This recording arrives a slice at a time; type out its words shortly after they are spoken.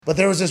But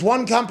there was this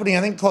one company,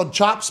 I think, called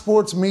Chop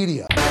Sports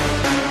Media.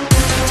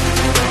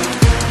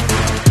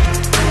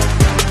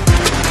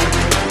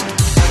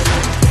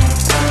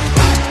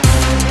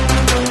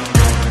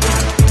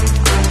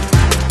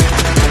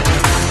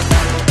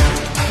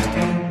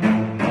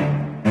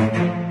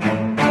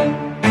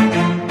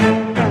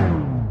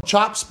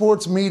 Chop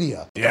Sports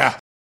Media. Yeah.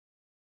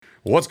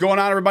 What's going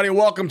on, everybody?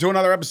 Welcome to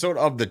another episode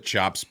of the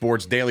Chop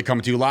Sports Daily,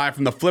 coming to you live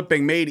from the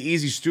Flipping Made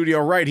Easy studio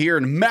right here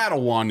in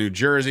Matawan, New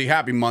Jersey.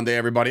 Happy Monday,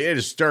 everybody. It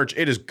is Sturch,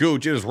 it is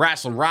Gooch, it is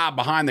Wrestling Rob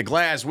behind the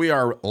glass. We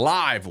are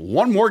live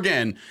one more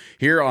again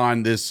here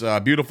on this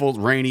beautiful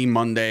rainy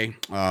Monday.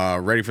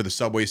 Ready for the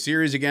Subway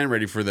Series again,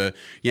 ready for the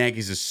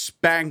Yankees to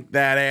spank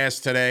that ass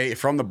today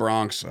from the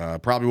Bronx.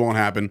 Probably won't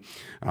happen,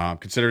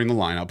 considering the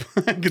lineup.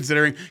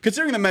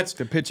 considering the Mets,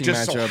 the pitching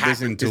just matchup so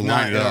happen to is line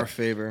not it in up. our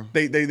favor.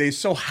 They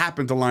so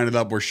happen to line it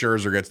up where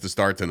Scherzer gets to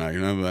start tonight.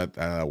 You know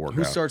that worked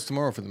Who out. starts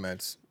tomorrow for the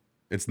Mets?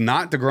 It's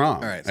not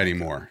DeGrom right,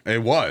 anymore.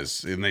 It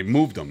was, and they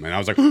moved him. And I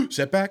was like,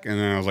 setback? And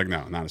then I was like,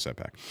 no, not a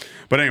setback.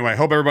 But anyway,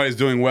 hope everybody's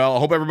doing well. I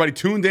hope everybody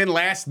tuned in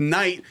last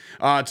night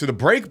to the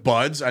Break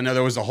Buds. I know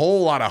there was a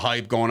whole lot of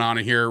hype going on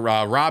in here.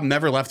 Rob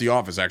never left the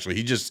office, actually.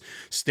 He just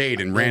stayed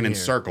and ran in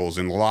circles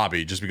in the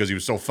lobby just because he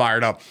was so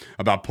fired up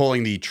about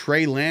pulling the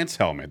Trey Lance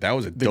helmet. That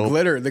was a dope.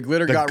 The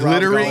glitter got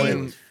Rob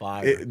going.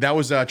 That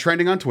was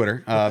trending on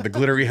Twitter, the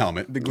glittery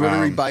helmet. The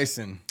glittery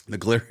bison. The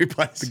glittery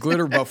bison. The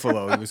glitter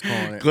buffalo, he was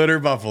calling it. Glitter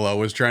Buffalo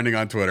was trending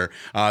on Twitter.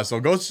 So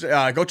go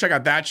check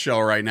out that show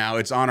right now.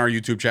 It's on our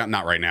YouTube channel.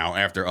 Not right now,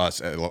 after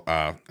us, at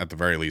the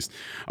very least.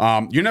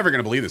 You're never going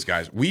to believe this,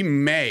 guys. We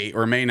may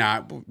or may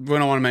not, we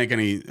don't want to make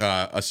any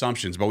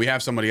assumptions, but we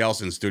have somebody else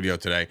in the studio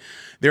today.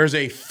 There's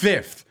a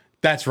fifth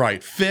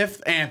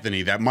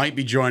Anthony that might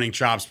be joining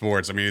Chop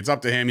Sports. I mean, it's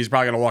up to him. He's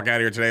probably going to walk out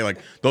of here today like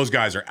those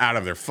guys are out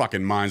of their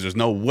fucking minds. There's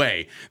no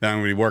way that I'm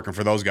going to be working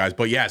for those guys.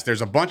 But yes,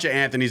 there's a bunch of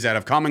Anthonys that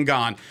have come and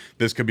gone.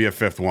 This could be a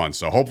fifth one.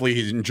 So hopefully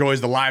he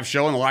enjoys the live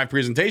show and the live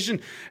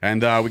presentation,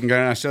 and we can get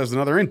ourselves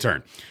another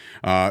intern.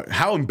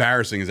 How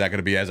embarrassing is that going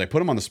to be as I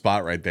put him on the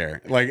spot right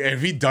there? Like,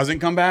 if he doesn't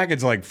come back,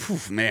 it's like,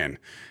 phew, man,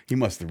 he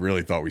must have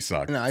really thought we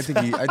sucked. No, I think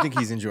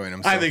he's enjoying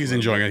himself. I think he's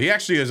enjoying it. He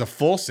actually is a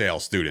Full Sail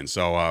student.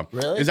 So,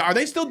 Really? Are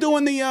they still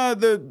doing the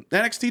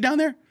NXT down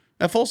there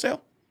at Full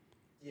Sail?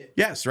 Yeah.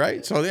 Yes,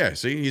 right. So yeah,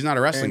 see, he's not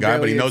a wrestling guy,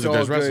 but he knows that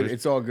there's wrestlers.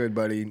 It's all good,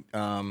 buddy.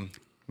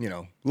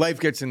 Life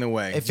gets in the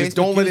way. Hey, Just Facebook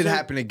don't let it user-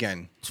 happen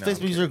again. No,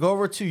 Facebook user, go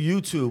over to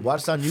YouTube.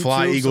 Watch it on YouTube.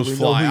 Fly so Eagles we know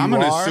fly. who I'm you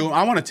gonna are. assume.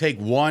 I want to take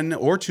one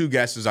or two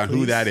guesses on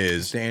who that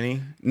is.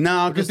 Danny?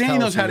 No, because Just Danny tell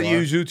knows us how who to you are.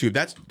 use YouTube.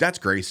 That's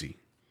Gracie.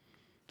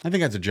 I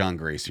think that's a John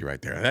Gracie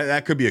right there.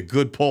 That could be a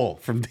good pull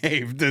from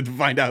Dave to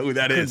find out who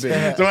that is. be.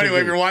 So anyway,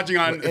 if you're watching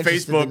on We're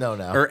interested to know Facebook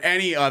now. or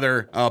any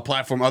other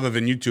platform other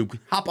than YouTube,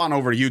 hop on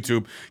over to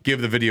YouTube,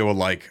 give the video a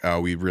like.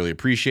 We really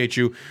appreciate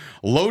you.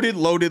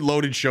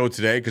 Loaded show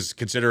today, because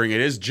considering it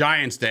is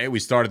Giants Day, we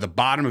start at the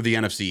bottom of the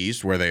NFC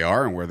East, where they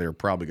are and where they're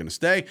probably going to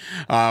stay.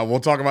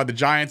 We'll talk about the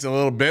Giants in a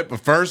little bit,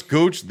 but first,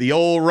 Gooch, the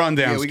old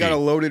rundown. Yeah, we got a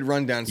loaded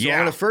rundown. So Yeah. I'm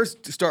going to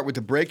first start with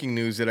the breaking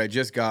news that I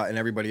just got and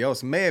everybody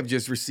else may have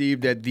just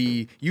received, that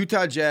the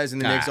Utah Jazz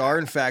and the Knicks are,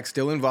 in fact,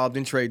 still involved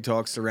in trade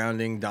talks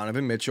surrounding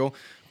Donovan Mitchell.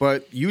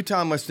 But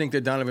Utah must think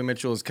that Donovan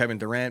Mitchell is Kevin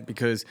Durant,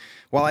 because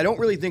while I don't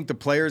really think the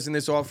players in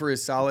this offer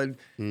is solid,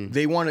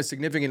 they want a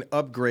significant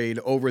upgrade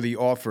over the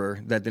offer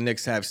that the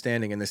Knicks have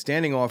standing. And the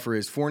standing offer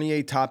is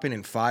Fournier, Toppin,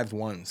 and 5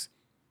 ones.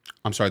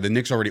 I'm sorry, the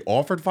Knicks already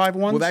offered 5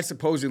 ones? Well, that's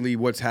supposedly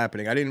what's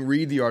happening. I didn't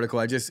read the article.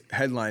 I just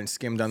headline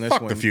skimmed on this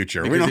Fuck one. the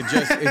future. Because We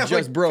don't- it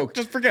just broke.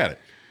 Just forget it.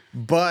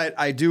 But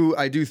I do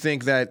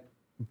think that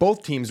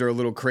both teams are a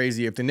little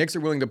crazy. If the Knicks are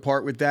willing to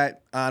part with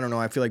that, I don't know.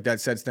 I feel like that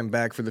sets them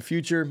back for the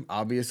future,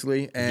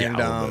 obviously. And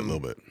Yeah, a little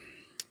bit.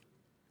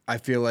 I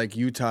feel like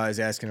Utah is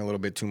asking a little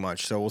bit too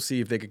much. So we'll see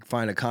if they can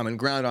find a common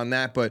ground on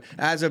that. But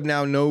as of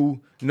now, no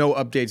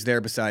updates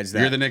there besides that.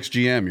 You're the next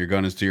GM. Your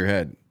gun is to your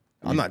head.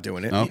 I'm not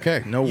doing it.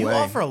 Okay. No You way.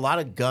 offer a lot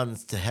of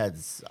guns to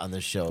heads on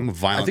this show. I'm a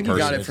violent I think person.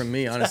 you got it from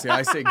me, honestly.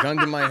 I say gun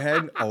to my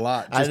head a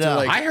lot. I know.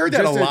 I heard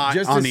that just a lot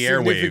just on to the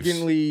airwaves.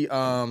 significantly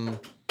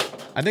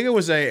I think it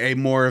was a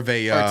more of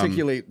a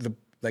articulate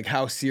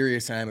how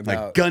serious I am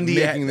about Gundy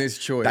making this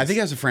choice. I think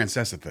that's a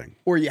Francesa thing.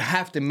 Or you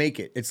have to make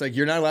it. It's like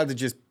you're not allowed to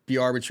just be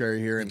arbitrary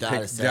here and gotta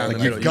pick say down it. the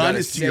Like, middle. Your You gun gotta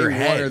is to say your one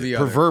head. or the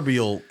other.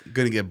 Proverbial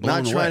gonna get blown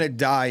Not away. trying to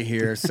die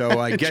here, so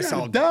I guess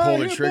I'll trying to die pull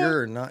the here,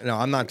 trigger or not. No,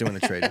 I'm not doing the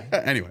trade.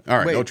 Anyway, all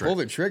right, Wait, no trade. pull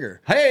the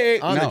trigger. Hey,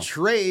 on no. the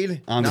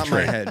trade, On not the my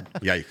trade. head.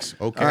 Yikes.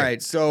 Okay. All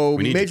right, so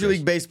We need you, Major Chris.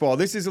 League Baseball.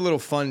 This is a little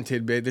fun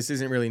tidbit. This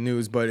isn't really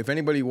news, but if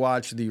anybody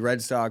watched the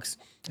Red Sox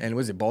and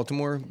was it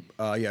Baltimore?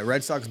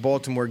 Red Sox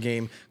Baltimore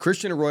game.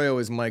 Christian Arroyo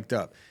is mic'd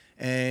up,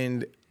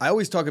 and I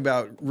always talk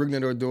about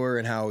Rougned Odor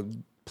and how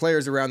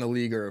players around the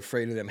league are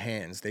afraid of them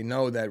hands. They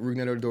know that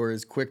Rougned Odor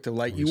is quick to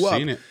light you up.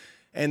 seen it.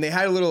 And they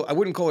had a little, I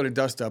wouldn't call it a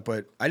dust up,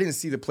 but I didn't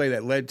see the play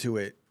that led to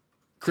it.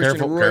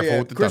 Careful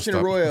with the Christian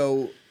dust up.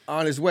 Arroyo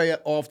on his way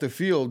off the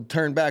field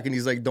turned back and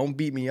he's like, "Don't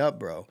beat me up,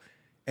 bro."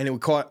 And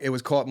it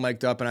was caught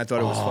mic'd up, and I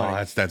thought it was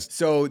funny. that's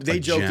so they a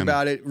joked gem.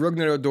 about it.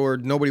 Rougned Odor,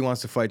 nobody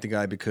wants to fight the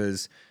guy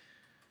because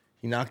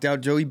He knocked out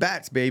Joey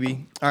Bats,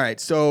 baby. All right,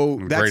 so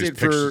that's it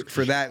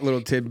for that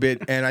little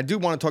tidbit. And I do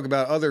want to talk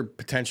about other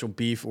potential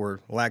beef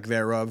or lack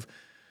thereof.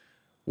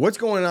 What's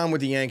going on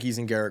with the Yankees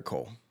and Garrett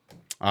Cole?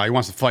 He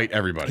wants to fight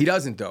everybody. He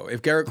doesn't, though.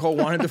 If Garrett Cole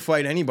wanted to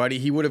fight anybody,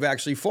 he would have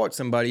actually fought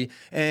somebody.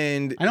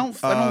 And I don't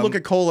look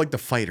at Cole like the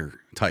fighter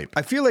type.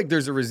 I feel like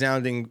there's a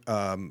resounding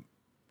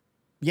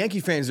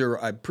Yankee fans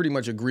are pretty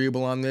much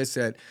agreeable on this.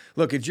 That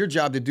look, it's your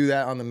job to do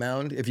that on the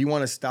mound. If you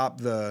want to stop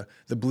the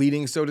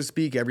bleeding, so to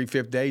speak, every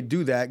fifth day,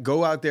 do that.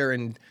 Go out there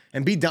and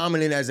be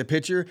dominant as a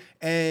pitcher,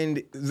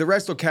 and the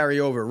rest will carry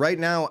over. Right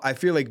now, I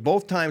feel like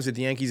both times that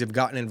the Yankees have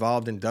gotten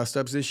involved in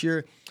dust-ups this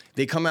year,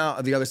 they come out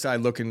of the other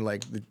side looking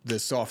like the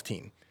soft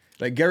team.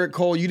 Like Garrett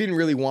Cole, you didn't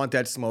really want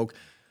that smoke.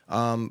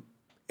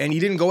 And he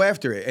didn't go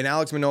after it. And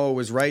Alex Manoah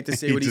was right to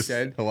say what he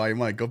said. Hawaii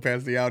Mike, go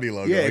past the Audi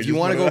logo. Yeah, if you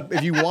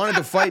wanted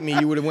to fight me,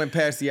 you would have went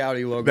past the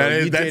Audi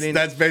logo.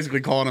 That's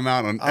basically calling him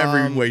out on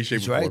every way,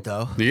 shape, or form. He's right,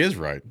 though. He is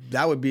right.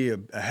 That would be a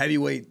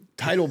heavyweight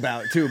title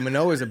bout too.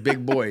 Manoah's a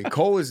big boy.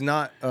 Cole is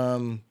not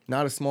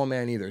a small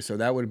man either, so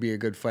that would be a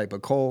good fight.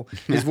 But Cole,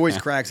 his voice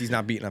cracks. He's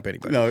not beating up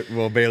anybody. No,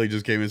 well, Bailey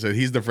just came and said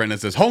he's the friend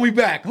that says, "Hold me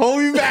back,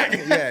 hold me back."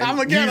 Yeah, I'm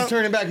gonna get him. He's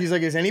turning back. He's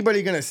like, "Is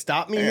anybody gonna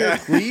stop me here,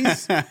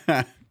 please?"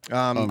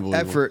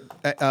 Effort.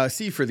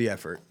 C for the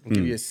effort. I'll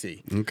give you a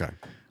C. Okay.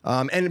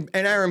 And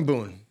Aaron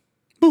Boone.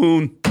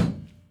 Boone.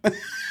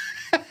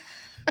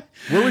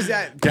 Where was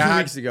that 2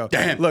 weeks ago?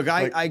 Damn. Look,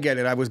 I get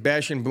it. I was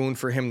bashing Boone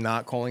for him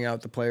not calling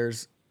out the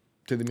players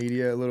to the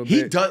media a little bit.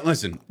 He does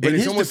listen. But In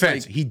it's his almost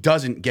defense, like- he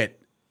doesn't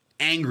get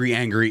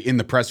angry in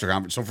the press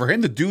conference. So for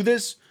him to do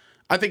this,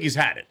 I think he's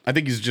had it. I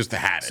think he's just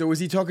had it. So was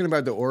he talking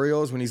about the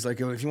Orioles when he's like,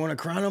 "Oh, if you want to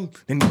crown him,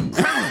 then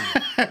crown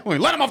him"?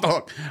 Wait, let him off the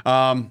hook.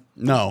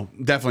 No,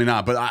 definitely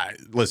not. But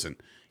listen,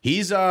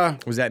 he's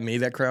Was that me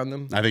that crowned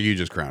them? I think you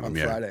just crowned him.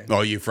 Yeah. Friday.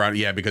 Oh, you Friday.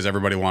 Yeah, because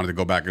everybody wanted to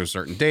go back to a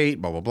certain date.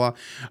 Blah blah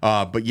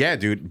blah. But yeah,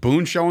 dude,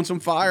 Boone's showing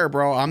some fire,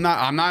 bro. I'm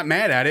not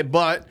mad at it,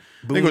 but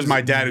I think it was my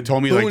dad who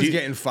told me Boone's like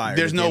getting fired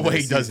There's at the no end of way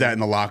the he does season. that in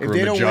the locker If room. they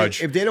The don't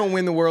judge. if they don't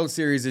win the World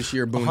Series this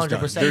year, Boone's 100%. done.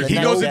 There's He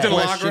goes no into the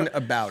locker question room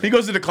about it. He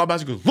goes to the clubhouse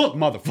and goes, "Look,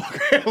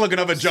 motherfucker!" Looking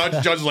up at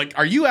Judge. Judge is like,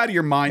 "Are you out of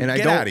your mind? And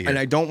Get out of here!" And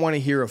I don't want to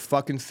hear a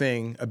fucking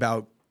thing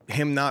about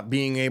him not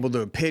being able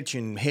to pitch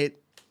and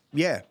hit.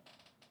 Yeah,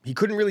 he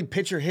couldn't really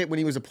pitch or hit when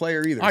he was a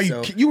player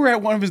either. You were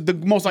at one of the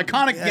most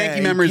iconic Yankee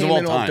he memories of came all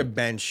in off the time.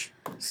 bench.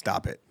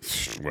 Stop it.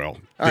 Well, All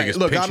right, biggest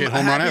look, pitch I'm hit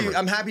home run happy. ever.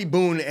 I'm happy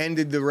Boone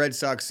ended the Red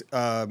Sox.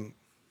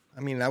 I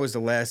mean, that was the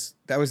last.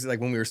 That was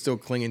like when we were still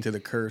clinging to the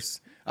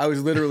curse. There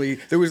was literally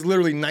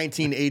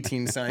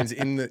 1918 signs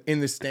in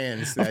the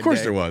stands. That Of course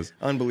day. there was.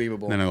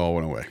 Unbelievable. Then it all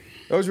went away.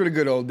 Those were the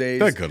good old days.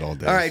 The good old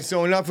days. All right,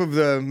 so enough of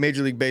the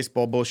Major League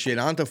Baseball bullshit.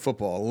 On to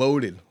football.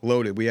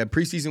 Loaded. We had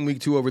preseason week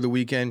 2 over the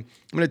weekend.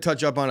 I'm going to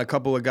touch up on a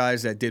couple of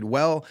guys that did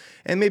well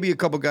and maybe a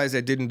couple guys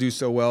that didn't do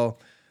so well.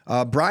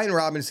 Brian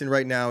Robinson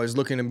right now is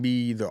looking to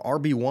be the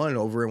RB1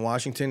 over in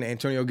Washington.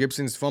 Antonio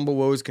Gibson's fumble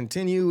woes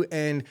continue,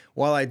 and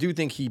while I do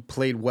think he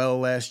played well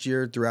last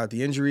year throughout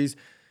the injuries,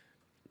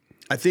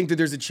 I think that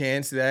there's a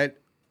chance that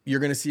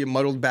you're going to see a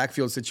muddled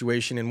backfield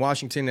situation in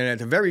Washington. And at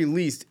the very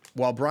least,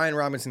 while Brian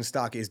Robinson's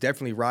stock is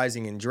definitely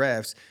rising in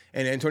drafts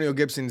and Antonio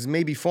Gibson's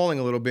maybe falling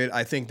a little bit,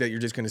 I think that you're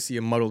just going to see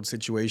a muddled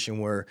situation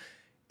where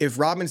if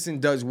Robinson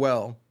does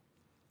well,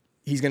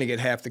 he's going to get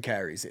half the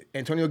carries.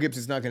 Antonio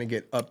Gibson's not going to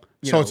get up.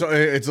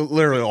 It's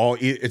literally all.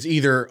 It's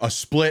either a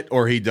split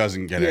or he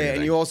doesn't get anything. Yeah,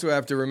 and you also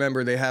have to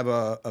remember they have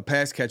a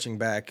pass catching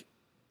back.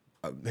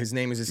 His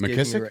name is escaping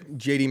me. McKissick?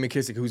 J.D.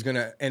 McKissick, who's going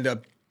to end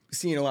up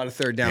seeing a lot of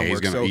third down Yeah, he's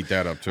work. gonna eat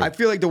that up, too. I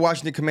feel like the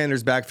Washington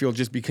Commanders' backfield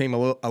just became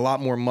a lot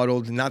more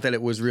muddled. Not that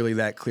it was really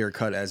that clear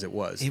cut as it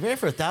was. He ran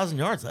for 1,000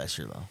 yards last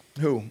year,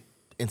 though. Who?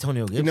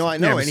 Antonio Gibson. No, I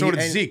know. Yeah, but so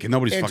did Zeke, and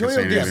nobody's fucking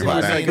saying anything about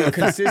was that. like a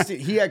consistent.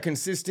 He had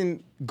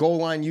consistent goal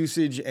line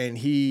usage, and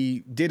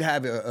he did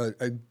have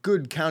a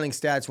good counting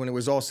stats when it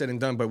was all said and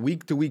done. But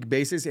week to week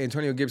basis,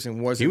 Antonio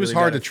Gibson wasn't. He was really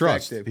hard that to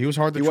trust. effective. He was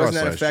hard to He trust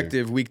wasn't that last year.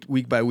 effective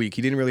week by week.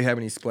 He didn't really have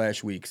any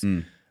splash weeks.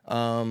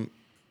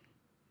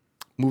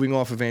 Moving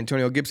off of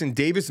Antonio Gibson,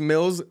 Davis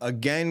Mills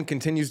again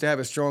continues to have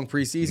a strong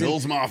preseason.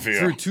 Mills Mafia.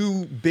 Threw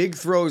 2 big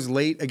throws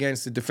late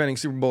against the defending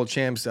Super Bowl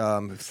champs,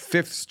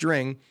 5th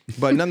string.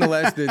 But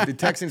nonetheless, the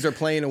Texans are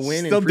playing a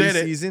win Still in did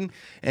it. preseason,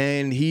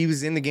 and he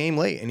was in the game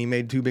late, and he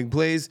made 2 big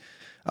plays.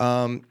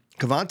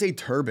 Kevontae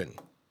Turbin.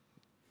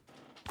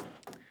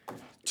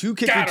 2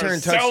 kick Got return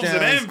ourselves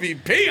touchdowns. an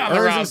MVP on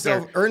the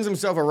roster. Earns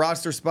himself a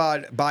roster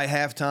spot by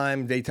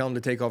halftime. They tell him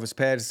to take off his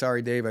pads.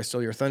 Sorry, Dave, I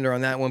stole your thunder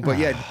on that one. But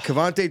yeah,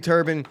 Kevontae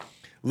Turbin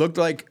looked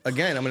like,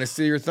 again, I'm going to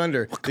steal your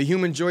thunder, the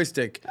human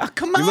joystick.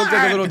 Come He looked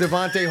like a on. little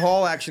Devontae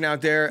Hall action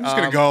out there. just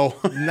gonna go.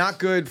 Not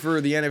good for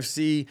the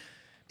NFC.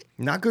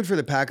 Not good for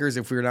the Packers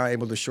if we're not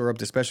able to shore up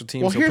the special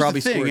teams. Well, He'll here's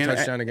probably the thing. score a and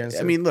touchdown against I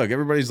us. mean, look,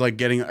 everybody's like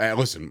getting.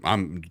 Listen,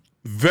 I'm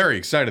very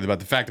excited about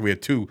the fact that we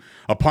had 2,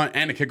 a punt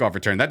and a kickoff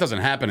return. That doesn't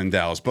happen in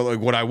Dallas. But like,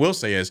 what I will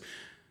say is,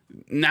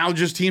 now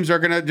just teams are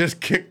gonna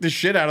just kick the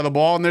shit out of the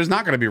ball, and there's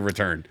not gonna be a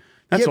return.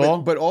 That's yeah, all.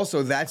 But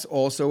also, that's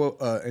also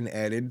an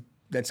added.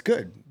 That's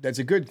good. That's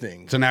a good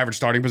thing. It's an average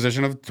starting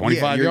position of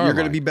 25 you're yards.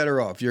 going to be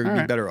better off. You're going to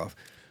be right. better off.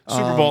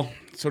 Super Bowl.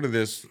 So did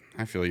this.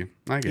 I feel you.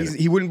 I get it.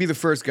 He wouldn't be the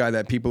first guy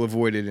that people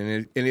avoided,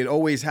 and it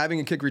always having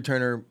a kick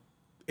returner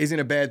isn't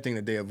a bad thing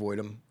that they avoid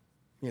him.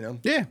 You know.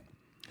 Yeah.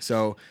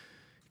 So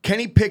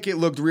Kenny Pickett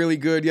looked really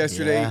good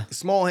yesterday. Yeah.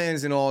 Small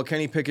hands and all.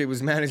 Kenny Pickett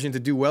was managing to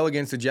do well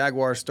against the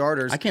Jaguar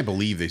starters. I can't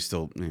believe they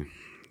still.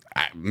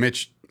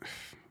 Mitch.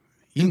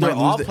 They're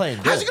all playing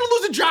good. How's he going to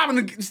lose a job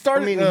in the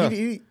start? I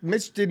mean,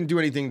 Mitch didn't do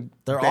anything.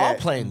 They're bad,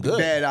 all playing good.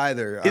 Bad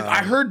either.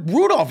 I heard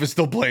Rudolph is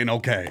still playing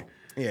okay.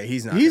 Yeah,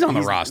 he's not. He's on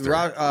the roster.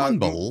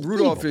 Unbelievable.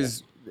 Rudolph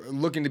is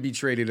looking to be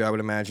traded, I would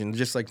imagine,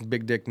 just like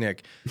Big Dick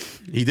Nick.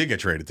 He did get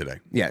traded today.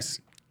 Yes.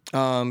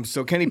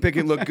 So Kenny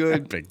Pickett looked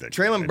good. Big Dick.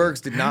 Traylon Burks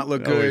did not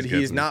look Always good. gets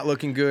He is me. not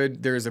looking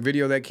good. There's a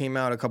video that came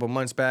out a couple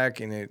months back,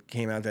 and it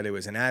came out that it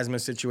was an asthma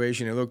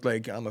situation. It looked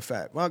like I'm a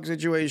fat fuck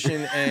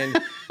situation, and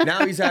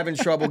now he's having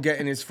trouble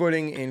getting his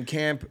footing in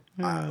camp.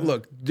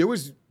 Look,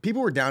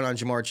 people were down on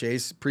Jamar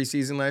Chase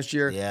preseason last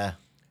year. Yeah.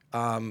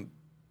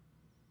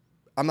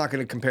 I'm not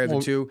going to compare the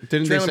two.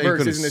 Didn't they Traylon say Burks he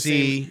couldn't isn't the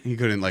see? same. He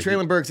couldn't like.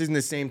 Traylon Burks isn't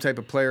the same type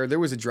of player. There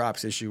was a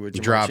drops issue with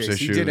Jamar Drops Chase.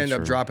 He issue, did end up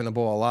sure. dropping the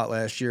ball a lot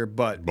last year,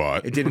 but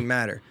it didn't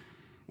matter.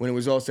 When it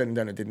was all said and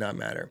done, it did not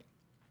matter.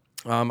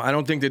 I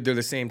don't think that they're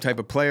the same type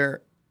of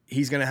player.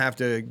 He's going to have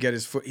to get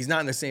his foot. He's not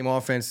in the same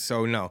offense,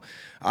 so no.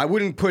 I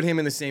wouldn't put him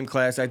in the same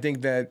class. I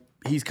think that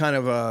he's kind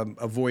of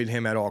avoid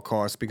him at all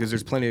costs because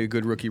there's plenty of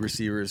good rookie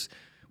receivers,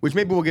 which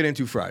maybe we'll get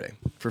into Friday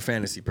for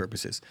fantasy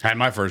purposes. Had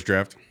my first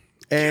draft.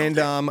 And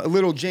a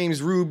little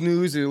James Rube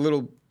news, a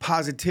little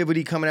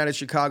positivity coming out of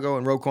Chicago,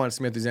 and Roquan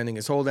Smith is ending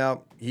his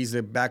holdout. He's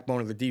the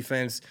backbone of the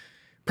defense.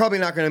 Probably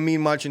not going to mean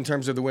much in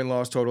terms of the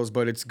win-loss totals,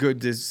 but it's good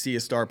to see a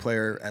star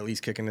player at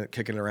least kicking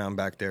it around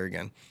back there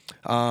again.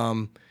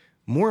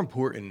 More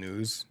important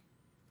news,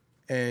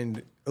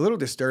 and a little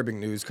disturbing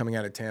news coming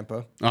out of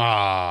Tampa.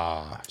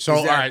 So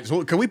all right.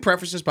 So can we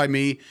preface this by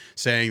me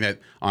saying that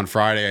on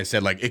Friday I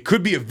said like it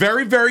could be a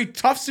very very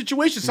tough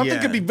situation. Something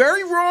Yeah. could be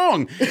very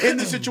wrong in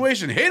the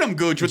situation. Hit him,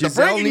 Gooch, with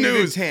Giselle the breaking needed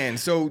news. his hand.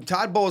 So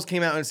Todd Bowles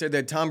came out and said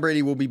that Tom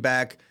Brady will be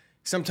back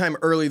sometime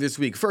early this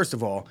week. First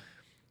of all,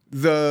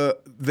 the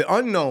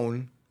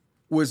unknown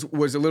was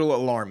a little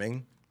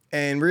alarming.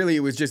 And really,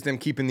 it was just them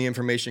keeping the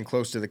information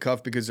close to the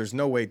cuff because there's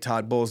no way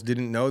Todd Bowles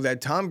didn't know that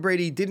Tom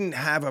Brady didn't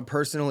have a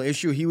personal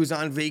issue. He was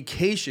on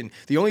vacation.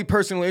 The only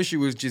personal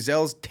issue was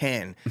Giselle's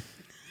tan.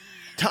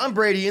 Tom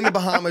Brady in the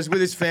Bahamas with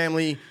his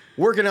family,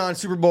 working on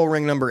Super Bowl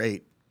ring number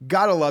 8.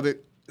 Gotta love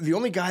it. The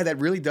only guy that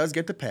really does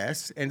get the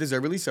pass, and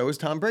deservedly so, is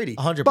Tom Brady.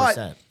 100%.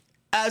 But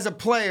as a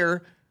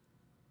player,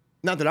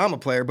 not that I'm a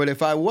player, but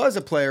if I was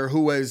a player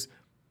who was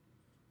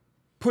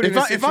put in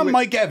a If I'm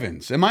Mike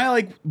Evans, am I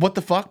like what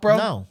the fuck, bro?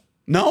 No.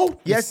 No?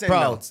 Yes and Bro,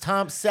 no. it's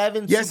Tom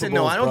 7 Yes Super and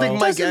no. Bowls, I don't bro. think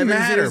Mike Doesn't Evans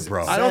matter, is.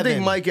 bro. I don't think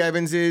 7. Mike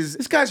Evans is.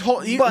 This guy's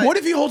But- what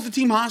if he holds the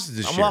team hostage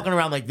this I'm year? walking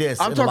around like this.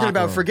 I'm in the talking locker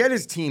about room. forget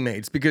his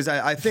teammates because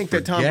I think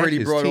that Tom Forget Brady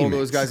his brought all teammates.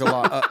 those guys a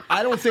lot.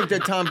 I don't think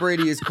that Tom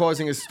Brady is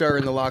causing a stir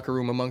in the locker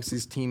room amongst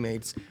his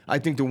teammates. I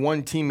think the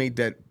one teammate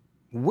that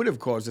would have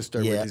caused a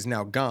stir Yeah. is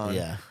now gone.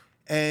 Yeah.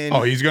 And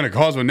Oh, he's going to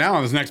cause one now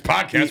on this next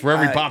podcast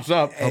wherever he pops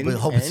up.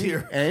 Hope it's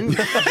here. And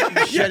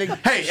shedding,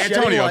 Hey, shedding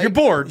Antonio, if you're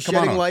bored, come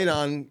on shedding up. light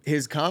on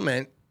his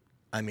comment.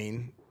 I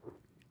mean,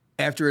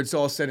 after it's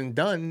all said and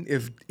done,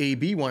 if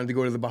AB wanted to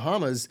go to the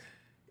Bahamas,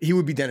 he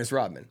would be Dennis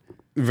Rodman.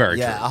 Very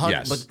Yeah, true. 100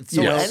 Yes. but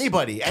so Yes.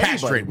 anybody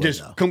Castrate, would,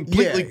 just though.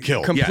 completely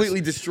killed. completely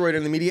Yes. destroyed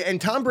in the media.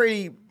 And Tom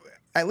Brady,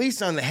 at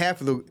least on the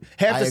half I the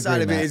agree,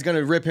 side of it, Matt. is going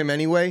to rip him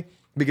anyway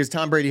because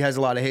Tom Brady has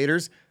a lot of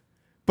haters.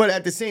 But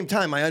at the same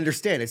time, I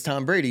understand it's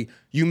Tom Brady.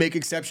 You make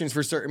exceptions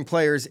for certain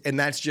players, and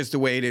that's just the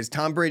way it is.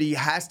 Tom Brady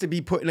has to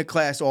be put in a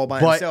class all by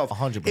But- himself.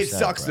 100%, It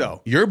sucks bro.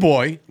 though. Your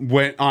boy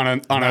went on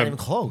Not a even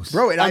close.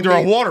 Bro, and Under I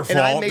a made, waterfall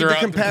and I made the throughout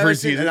the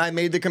comparison, preseason. and I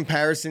made the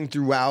comparison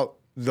throughout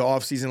the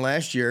offseason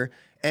last year,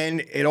 and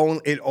it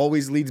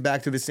always leads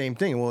back to the same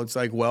thing. Well, it's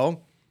like,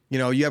 well, you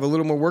know, you have a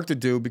little more work to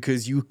do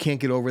because you can't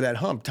get over that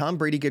hump. Tom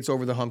Brady gets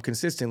over the hump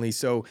consistently,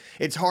 so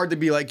it's hard to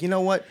be like, you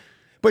know what?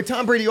 But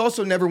Tom Brady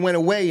also never went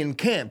away in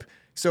camp,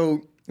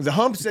 so the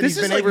humps that This he's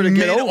is been like able to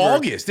get over.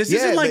 mid-August. This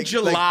isn't like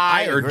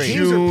July or agree.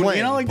 Teams are June. playing,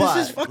 You know, like But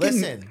this is fucking.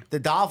 listen, the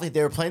Dolphins.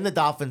 They were playing the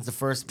Dolphins the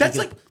first. That's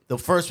week of- like- the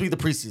first week of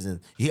the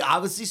preseason. He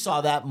obviously saw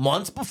that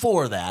months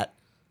before that.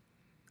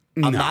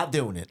 I'm not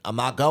doing it. I'm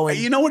not going.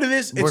 You know what it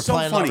is? It's We're so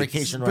playing funny. on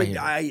vacation right But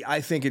here. I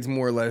think it's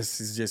more or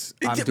less is just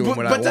I'm It- doing but-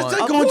 what but I that's want.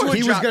 like going to a he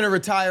was job. going to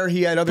retire.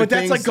 He had other But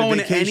things. that's like The going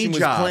to any vacation was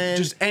job, planned.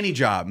 just any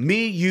job.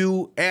 Me,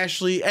 you,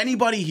 Ashley,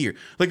 anybody here,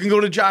 like can go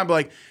to a job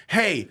like,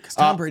 hey,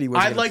 Tom Brady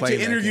wasn't I'd gonna like play to in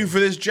that interview game. for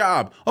this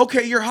job.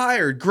 Okay, you're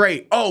hired.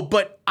 Great. Oh,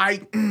 but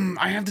I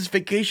have this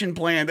vacation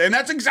planned, and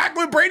that's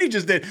exactly what Brady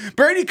just did.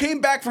 Brady came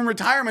back from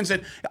retirement and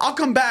said, "I'll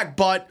come back,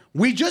 but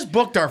we just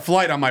booked our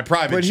flight on my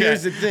private But jet.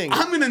 here's the thing.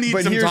 I'm going to need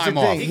But some here's time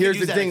the off." thing. He Here's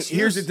could the use that thing. excuse.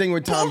 Here's the thing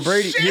with Tom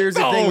Brady. Bullshit, Here's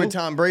the thing though. with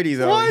Tom Brady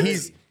though. What?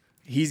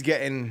 He's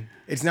getting.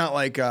 It's not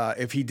like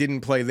if he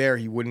didn't play there,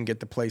 he wouldn't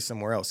get to play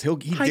somewhere else. He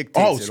dictates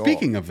Oh, it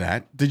speaking all. of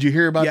that, did you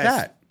hear about Yes.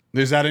 that?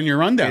 Is that in your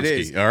rundown? It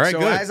is. Ski? All right, so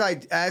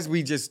good. as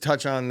we just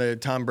touch on the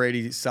Tom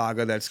Brady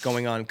saga that's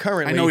going on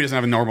currently. I know he doesn't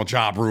have a normal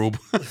job, Rube.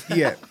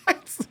 Yeah.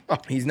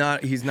 He's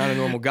not a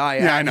normal guy.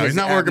 Yeah, at I know. his He's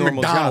not working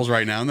abnormal McDonald's job.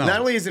 right now, no. Not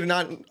only is it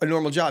not a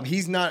normal job,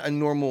 he's not a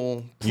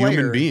normal player.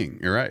 Human being.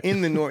 You're right.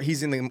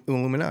 He's in the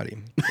Illuminati,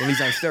 and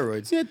he's on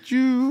steroids. Get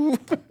you.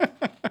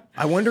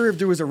 I wonder if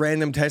there was a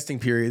random testing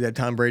period that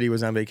Tom Brady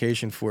was on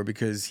vacation for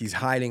because he's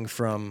hiding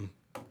from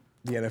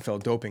the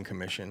NFL Doping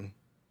Commission,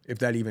 if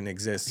that even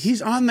exists.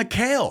 He's on the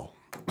kale.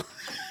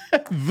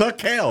 The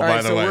kale, All by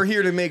right, the so way. we're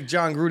here to make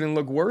John Gruden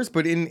look worse,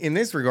 but in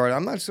this regard,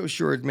 I'm not so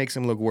sure it makes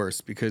him look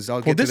worse because I'll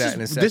get to that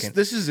in a second.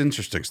 This is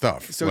interesting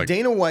stuff. So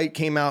Dana White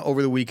came out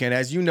over the weekend.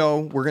 As you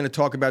know, we're going to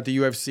talk about the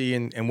UFC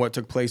and what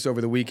took place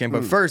over the weekend.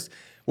 But first,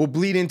 we'll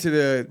bleed into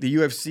the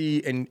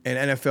UFC and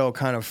NFL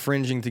kind of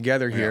fringing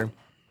together here.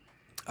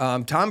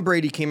 Tom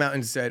Brady came out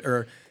and said,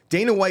 or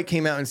Dana White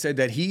came out and said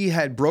that he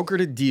had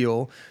brokered a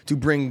deal to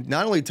bring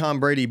not only Tom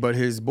Brady, but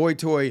his boy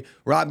toy,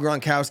 Rob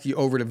Gronkowski,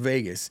 over to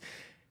Vegas.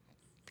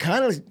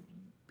 Kind of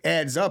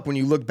adds up when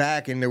you look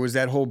back and there was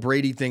that whole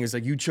Brady thing. It's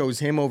like, you chose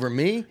him over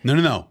me.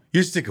 No.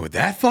 You're sticking with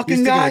that fucking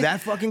You're sticking guy? with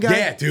that fucking guy?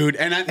 Yeah, dude.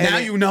 And now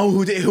you know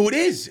who it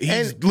is.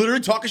 He's and-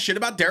 literally talking shit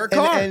about Derek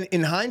Carr. And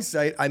in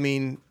hindsight, I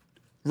mean,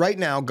 right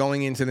now,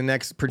 going into the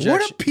next projection.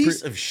 What a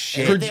piece of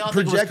shit. Did they all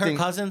think it was Kirk projecting-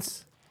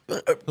 Cousins?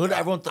 Who did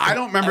everyone I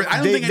don't remember. I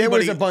don't think there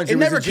anybody. was a bunch. It It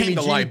never was a came Jimmy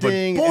to G light, but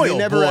thing, boy, and it oh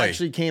never boy.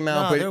 actually came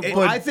out. No,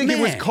 but I think it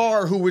was man.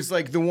 Carr who was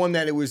like the one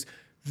that it was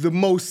the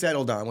most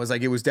settled on. Was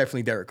like it was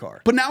definitely Derek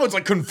Carr. But now it's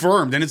like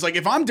confirmed, and it's like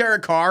if I'm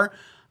Derek Carr,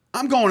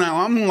 I'm going out.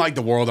 I'm gonna light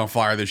the world on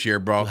fire this year,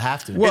 bro. You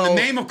have to. In the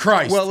name of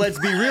Christ. Well, let's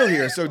be real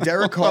here. So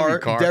Derek Love you, Carr,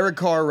 Carr. Derek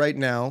Carr right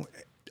now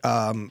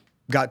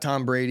got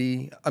Tom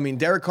Brady. I mean,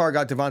 Derek Carr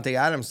got Devontae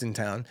Adams in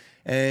town,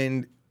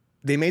 and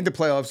they made the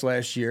playoffs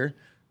last year.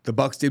 The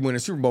Bucs did win a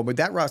Super Bowl, but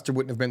that roster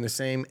wouldn't have been the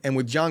same. And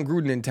with John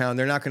Gruden in town,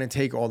 they're not going to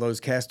take all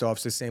those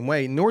cast-offs the same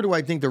way. Nor do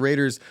I think the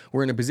Raiders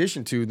were in a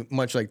position to,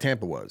 much like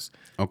Tampa was.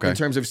 Okay. In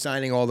terms of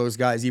signing all those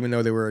guys, even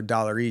though they were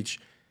 $1 each.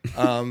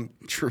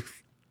 True.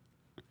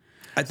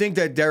 I think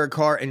that Derek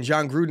Carr and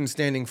John Gruden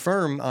standing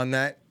firm on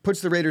that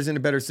puts the Raiders in a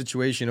better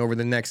situation over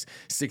the next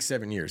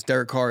 6-7 years.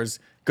 Derek Carr is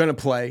going to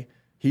play.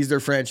 He's their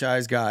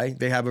franchise guy.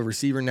 They have a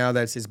receiver now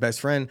that's his best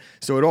friend.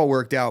 So it all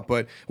worked out.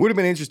 But it would have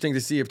been interesting to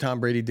see if Tom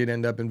Brady did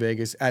end up in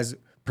Vegas as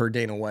per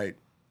Dana White.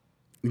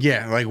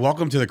 Yeah, like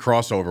welcome to the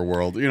crossover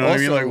world. You know what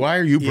I mean? Like, why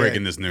are you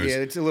breaking this news? Yeah,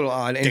 it's a little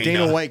odd. And Dana.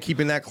 Dana White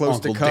keeping that close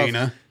Uncle to cuff.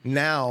 Dana.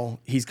 Now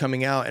he's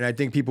coming out, and I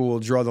think people will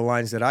draw the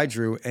lines that I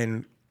drew.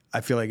 And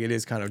I feel like it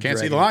is kind of Can't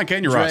see the line,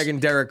 can you, Russ? dragging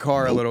Derek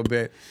Carr a little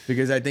bit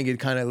because I think it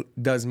kind of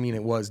does mean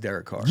it was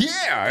Derek Carr.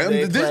 Yeah,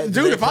 They dude. play-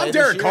 they If I'm play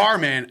Derek this year? Carr,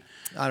 man.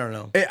 I don't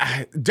know.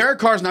 Derek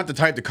Carr's not the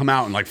type to come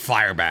out and like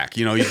fire back.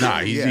 You know, he's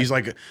not. He's, Yeah. he's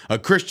like a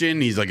Christian.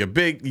 He's like a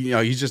big, you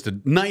know, he's just a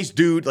nice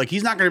dude. Like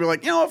he's not going to be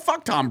like, you know what,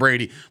 fuck Tom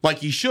Brady like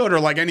he should or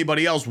like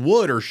anybody else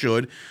would or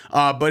should.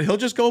 But he'll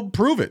just go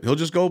prove it. He'll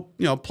just go,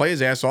 you know, play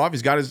his ass off.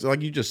 He's got his,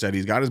 like you just said,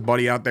 he's got his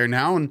buddy out there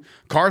now and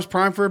Carr's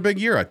prime for a big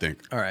year, I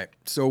think. All right.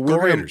 So Go we're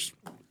gonna- Raiders.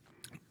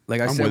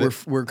 Like I I'm said,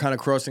 with we're kind of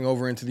crossing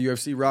over into the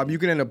UFC. Rob, you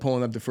can end up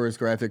pulling up the first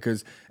graphic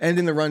because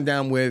ending the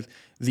rundown with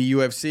the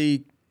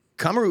UFC,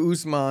 Kamaru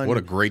Usman. What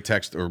a great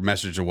text or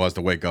message it was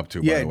to wake up to,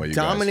 by yeah, the way, you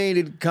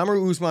dominated.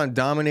 Kamaru Usman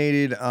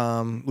dominated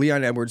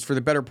Leon Edwards for the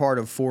better part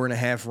of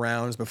 4.5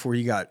 rounds before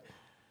he got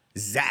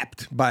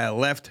zapped by a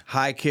left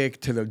high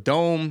kick to the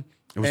dome.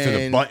 guys. It was to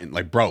the button.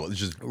 Like, bro, it's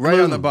just Right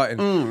on the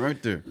button.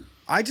 right there.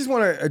 I just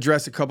want to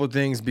address a couple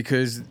things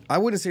because I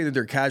wouldn't say that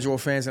they're casual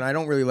fans, and I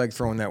don't really like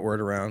throwing that word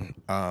around,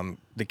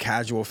 the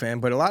casual fan,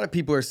 but a lot of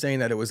people are saying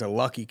that it was a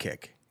lucky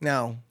kick.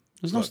 Now,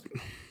 There's no.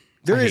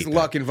 there I is hate that.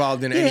 luck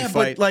involved in any Yeah, but,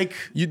 fight. like,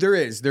 there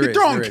is. you're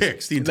throwing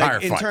kicks the entire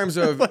In fight. terms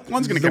of Like,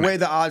 one's gonna the connect. way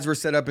the odds were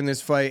set up in this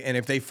fight, and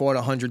if they fought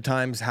 100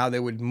 times, how they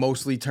would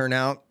mostly turn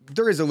out.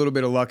 There is a little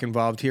bit of luck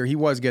involved here. He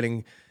was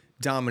getting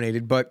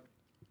dominated, but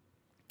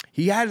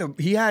he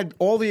had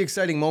all the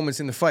exciting moments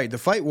in the fight. The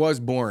fight was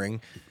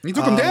boring. He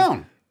took him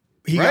down.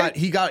 He Right?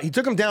 he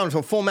took him down to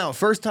a full mount.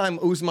 First time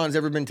Usman's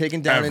ever been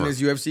taken down in Ever.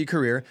 his UFC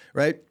career,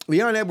 right?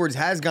 Leon Edwards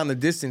has gone the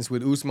distance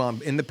with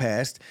Usman in the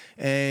past,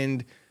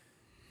 and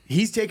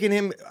he's taken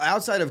him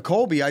outside of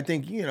Colby. I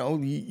think, you know,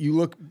 you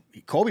look,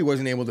 Colby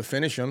wasn't able to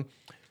finish him.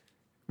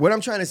 What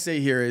I'm trying to say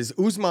here is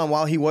Usman,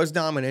 while he was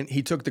dominant,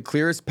 he took the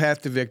clearest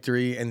path to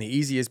victory and the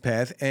easiest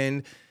path,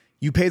 and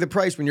you pay the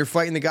price when you're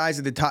fighting the guys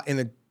at the top,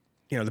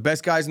 the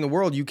best guys in the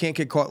world. You can't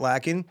get caught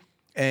lacking.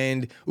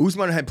 And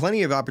Usman had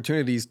plenty of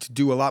opportunities to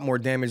do a lot more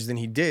damage than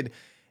he did.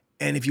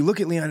 And if you look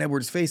at Leon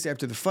Edwards' face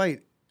after the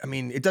fight, I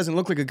mean, it doesn't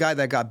look like a guy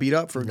that got beat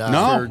up for No,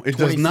 for it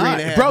does 23 not.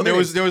 and a half Bro,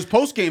 minutes. there was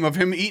post game of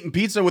him eating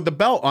pizza with the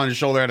belt on his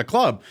shoulder at a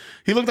club.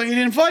 He looked like he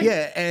didn't fight.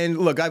 Yeah, and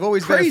look, I've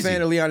always been Crazy. a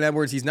fan of Leon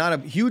Edwards. He's not a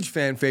huge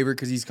fan favorite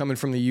because he's coming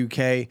from the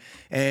UK,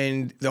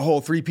 and the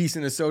whole 3-piece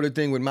in the soda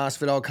thing with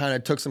Masvidal kind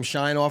of took some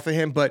shine off of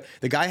him. But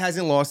the guy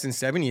hasn't lost in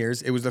 7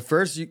 years. It was the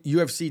first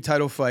UFC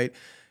title fight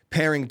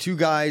pairing two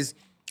guys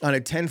on a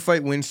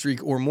 10-fight win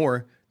streak or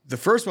more. The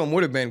first one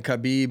would have been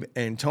Khabib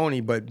and Tony,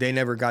 but they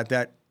never got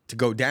that to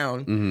go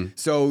down.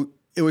 So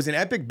it was an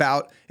epic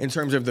bout in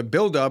terms of the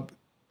buildup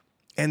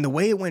and the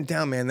way it went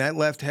down, man. That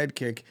left head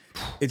kick,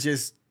 it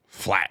just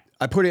Flat.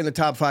 I put it in the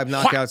top 5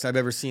 knockouts I've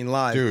ever seen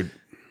live. Dude.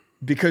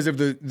 because of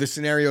the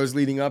scenarios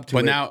leading up to it.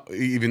 But now,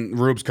 even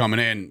Rube's coming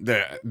in.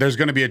 There's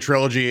going to be a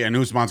trilogy, and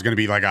Usman's going to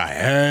be like a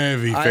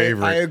heavy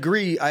favorite. I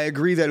agree. I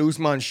agree that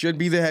Usman should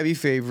be the heavy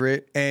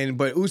favorite,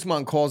 but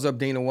Usman calls up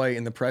Dana White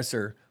in the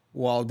presser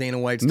while Dana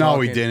White's talking.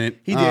 No, he didn't.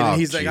 He didn't. Oh,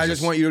 He's like, I just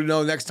Jesus. want you to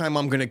know next time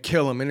I'm going to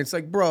kill him. And it's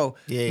like, bro,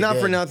 Yeah, he not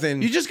for did.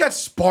 nothing. You just got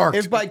sparked.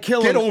 If by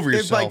kill Get him, over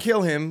if by yourself.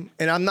 kill him,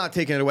 and I'm not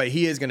taking it away,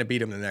 he is going to beat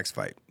him in the next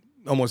fight.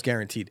 Almost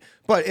guaranteed.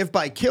 But if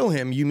by kill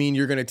him, you mean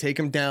you're going to take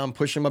him down,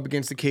 push him up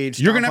against the cage.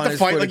 You're going to stomp have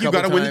to on his fight foot like a you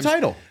got couple to win the times,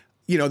 title.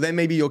 You know, then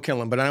maybe you'll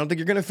kill him. But I don't think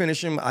you're going to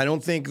finish him. I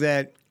don't think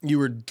that you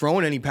were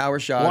throwing any power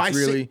shots,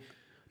 really.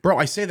 Bro,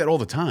 I say that all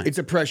the time. It's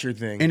a pressure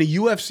thing. In a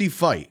UFC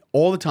fight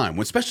all the time,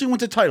 especially when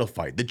it's a title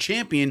fight, the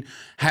champion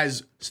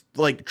has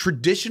like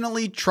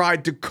traditionally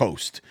tried to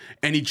coast,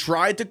 and he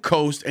tried to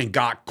coast and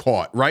got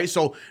caught, right?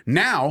 So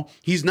now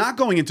he's not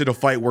going into the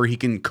fight where he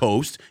can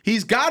coast.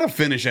 He's got to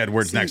finish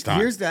Edwards next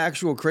time. Here's the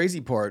actual crazy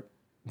part.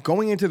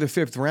 Going into the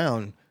 5th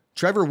round,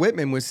 Trevor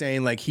Whitman was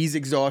saying like he's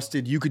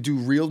exhausted. You could do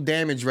real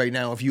damage right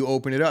now if you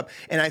open it up.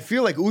 And I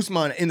feel like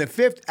Usman in the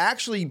 5th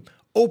actually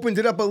opened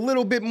it up a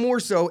little bit more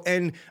so.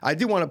 And I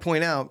do want to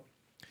point out,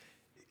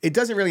 it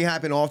doesn't really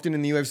happen often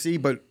in the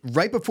UFC, but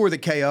right before the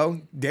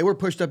KO, they were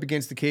pushed up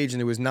against the cage and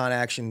there was not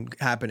action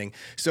happening.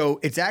 So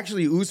it's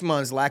actually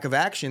Usman's lack of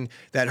action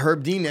that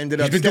Herb Dean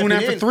ended up He's been doing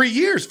stepping that for in. 3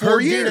 years, 4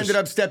 Herb years. Dean ended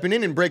up stepping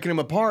in and breaking him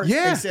apart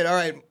Yeah. and said, all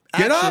right,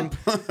 Get action.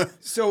 up.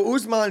 So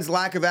Usman's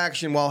lack of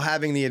action while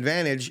having the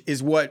advantage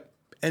is what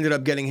ended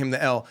up getting him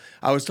the L.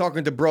 I was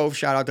talking to Bro,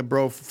 shout out to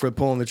Bro for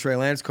pulling the Trey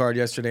Lance card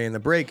yesterday in the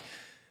break.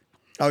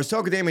 I was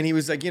talking to him and he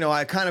was like,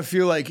 I kind of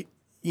feel like,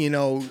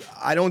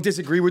 I don't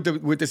disagree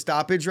with the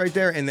stoppage right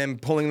there and then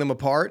pulling them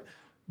apart,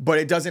 but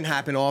it doesn't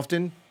happen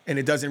often, and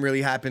it doesn't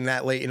really happen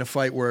that late in a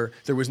fight where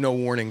there was no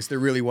warnings. There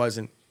really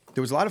wasn't.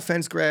 There was a lot of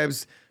fence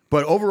grabs,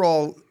 but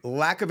overall,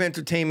 lack of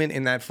entertainment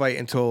in that fight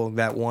until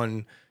that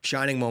one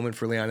shining moment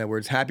for Leon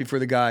Edwards. Happy for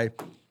the guy.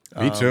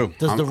 Me too.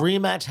 Does the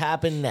rematch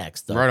happen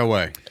next, though? Right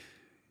away.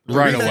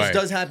 Right Rematch away.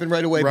 does happen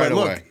right away, Right but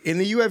look, away. in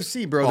the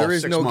UFC, bro, Oh, there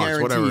is 6 no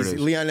months, whatever it guarantees. is.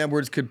 Leon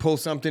Edwards could pull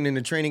something in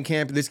the training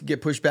camp. This could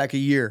get pushed back a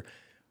year.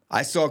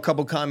 I saw a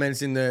couple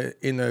comments in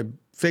the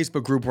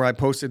Facebook group where I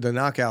posted the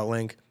knockout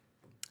link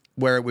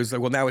where it was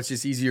like, well, now it's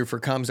just easier for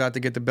Khamzat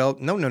to get the belt.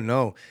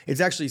 No.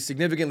 It's actually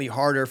significantly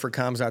harder for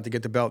Khamzat to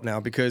get the belt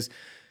now because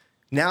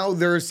now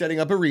they're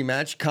setting up a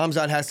rematch.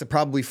 Khamzat has to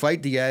probably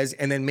fight Diaz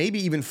and then maybe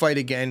even fight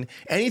again.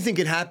 Anything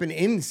could happen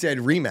in said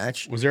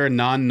rematch. Was there a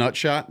non-nut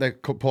shot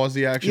that paused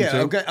the action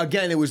Yeah, too?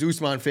 again, it was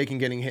Usman faking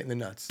getting hit in the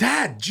nuts.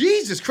 Dad,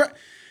 Jesus Christ.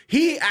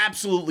 He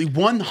absolutely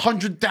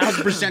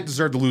 100,000%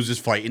 deserved to lose this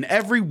fight in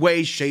every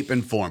way, shape,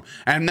 and form.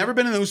 And I've never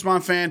been an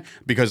Usman fan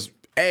because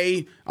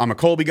I'm a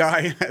Colby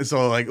guy,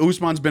 so like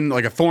Usman's been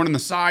like a thorn in the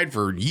side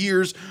for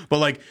years. But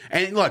like,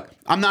 and look,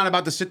 I'm not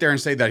about to sit there and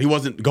say that he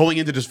wasn't going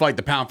into this fight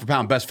the pound for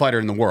pound best fighter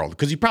in the world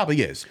because he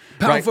probably is.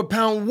 Pound right? for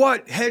pound,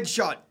 what?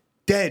 Headshot,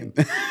 dead.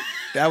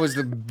 That was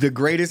the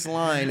greatest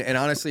line, and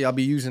honestly, I'll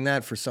be using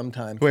that for some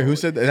time. Wait, who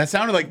said that? That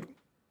sounded like.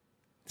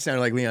 It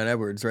sounded like Leon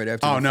Edwards right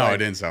after. Oh the no, fight. it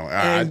didn't sound.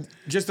 And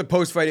just a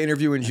post-fight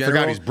interview in I general.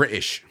 forgot he's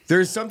British.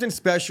 There's something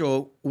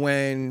special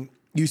when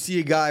you see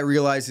a guy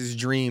realize his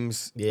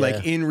dreams, Yeah.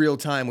 like in real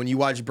time. When you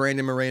watch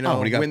Brandon Moreno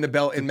when he got- win the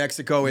belt in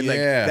Mexico, and like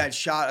Yeah. that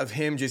shot of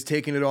him just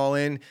taking it all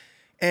in.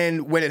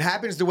 And when it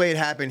happens the way it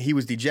happened, he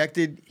was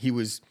dejected. He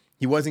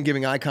wasn't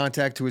giving eye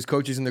contact to his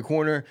coaches in the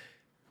corner.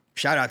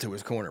 Shout out to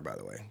his corner, by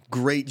the way.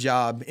 Great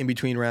job in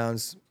between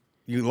rounds.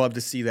 You love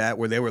to see that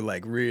where they were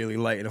like really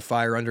lighting a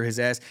fire under his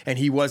ass, and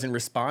he wasn't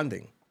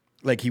responding.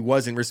 Like he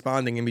wasn't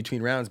responding in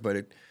between rounds,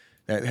 but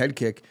that head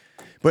kick.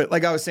 But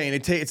like I was saying,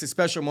 it's a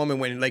special moment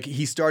when like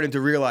he started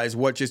to realize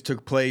what just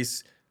took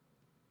place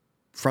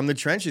from the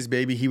trenches,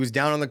 baby. He was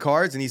down on the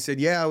cards, and he said,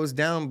 "Yeah, I was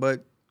down,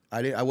 but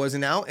I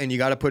wasn't out, and you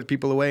got to put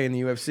people away in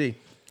the UFC."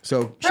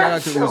 So shout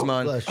out to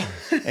Usman. Bless you.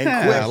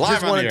 And quick, live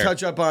just on want the to air.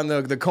 touch up on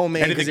the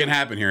co-main. Anything 'cause can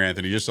happen here,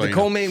 Anthony. Just so the you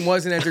know. co-main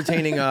was an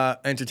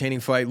entertaining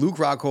fight. Luke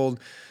Rockhold.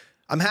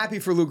 I'm happy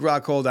for Luke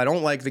Rockhold. I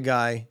don't like the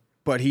guy,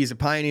 but he's a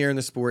pioneer in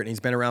the sport and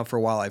he's been around for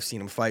a while. I've seen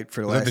him fight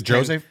for the Was last that the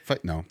Jose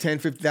fight? No. 10,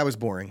 15. That was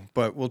boring,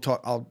 but we'll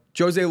talk.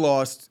 Jose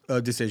lost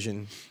a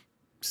decision.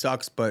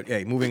 Sucks, but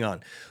hey, moving on.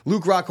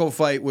 Luke Rockhold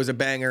fight was a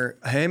banger.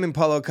 Him and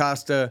Paulo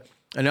Costa,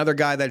 another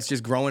guy that's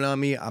just growing on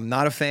me. I'm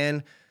not a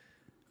fan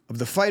of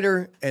the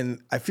fighter,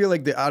 and I feel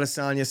like the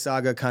Adesanya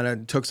saga kind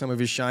of took some of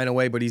his shine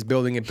away, but he's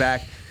building it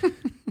back.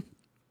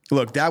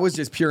 Look, that was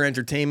just pure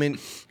entertainment.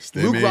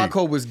 Luke me.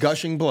 Rockhold was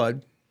gushing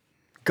blood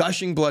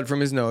from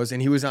his nose,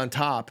 and he was on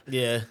top.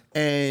 Yeah.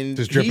 And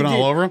Just he dripping all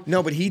did- over him?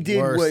 No, but he did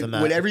Worse what, than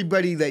that. what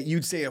everybody that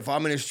you'd say if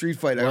I'm in a street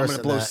fight, I'm Worse gonna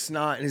than blow that.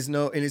 snot in his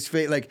nose, in his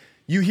face. Like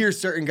you hear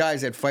certain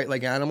guys that fight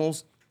like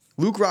animals.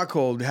 Luke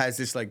Rockhold has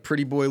this like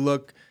pretty boy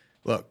look.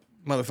 Look,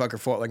 motherfucker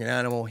fought like an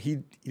animal. He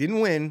didn't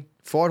win,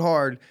 fought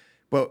hard,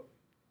 but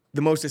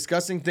the most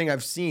disgusting thing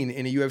I've seen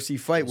in a UFC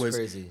fight was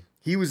crazy.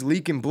 he was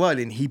leaking blood,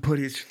 and he put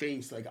his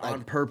face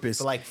on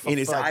purpose in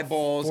his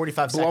eyeballs,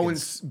 45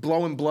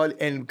 blowing blood,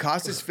 and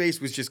Costa's face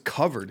was just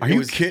covered. Are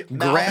you kidding?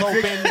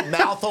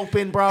 Mouth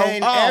open, bro.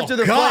 And after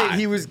the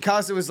fight,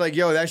 Costa was like,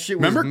 "Yo, that shit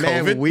was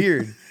COVID?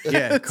 weird."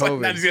 Yeah,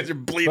 COVID. Now these guys are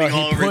bleeding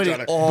all over each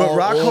other. But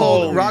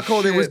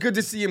Rockhold, it was good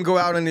to see him go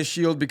out on his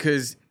shield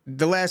because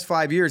the last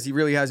 5 years he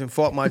really hasn't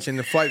fought much, and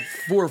the 4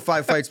 or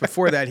 5 fights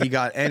before that he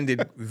got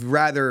ended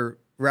rather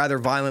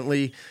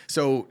violently.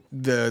 So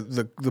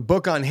the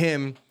book on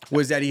him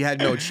was that he had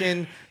no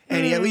chin,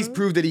 and he at least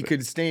proved that he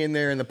could stay in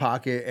there in the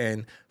pocket.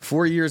 And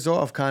 4 years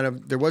off,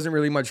 there wasn't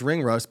really much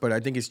ring rust, but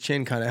I think his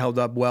chin kind of held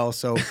up well.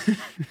 So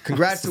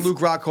congrats to Luke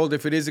Rockhold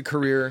if it is a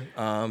career.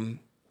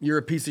 You're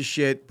a piece of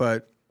shit,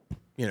 but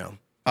you know.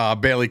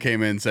 Bailey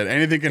came in and said,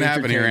 anything can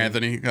happen here,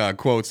 Anthony.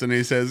 Quotes, and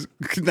he says,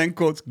 then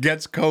quotes,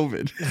 gets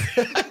COVID.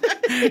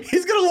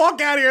 He's going to walk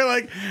out here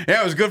like,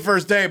 yeah, it was a good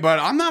first day, but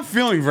I'm not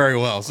feeling very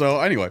well. So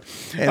anyway.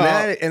 And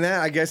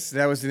that I guess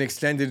that was an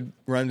extended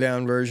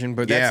rundown version,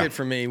 but that's it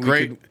for me.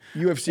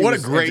 UFC what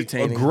was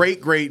a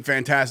great,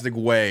 fantastic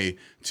way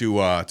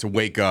to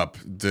wake up.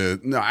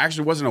 No,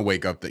 actually, it wasn't a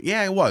wake up thing.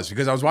 Yeah, it was,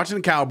 because I was watching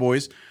the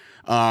Cowboys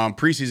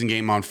preseason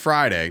game on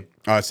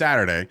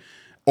Saturday,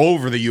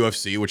 over the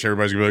UFC, which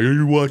everybody's gonna be like, oh,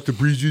 you watched the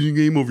preseason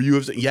game over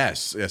UFC?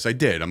 Yes, I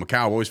did. I'm a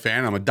Cowboys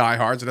fan. I'm a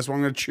diehard, so that's what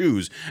I'm gonna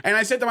choose. And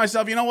I said to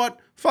myself, you know what?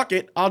 Fuck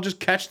it. I'll just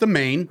catch the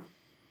main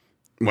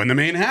when the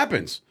main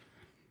happens.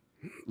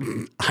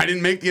 I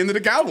didn't make the end of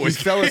the Cowboys.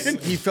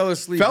 He fell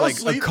asleep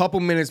a couple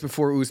minutes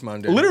before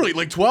Usman did. Literally,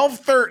 like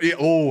 12:30.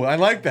 Oh, I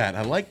like that.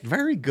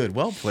 Very good.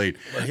 Well played.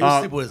 But he was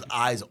sleeping with his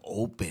eyes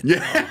open.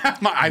 Yeah,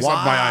 I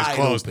slept my eyes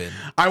closed. Open.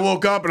 I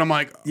woke up and I'm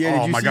like,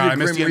 oh my God, I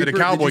missed the end of the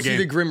Cowboy game. Did you see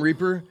the Grim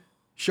Reaper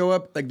show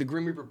up? Like the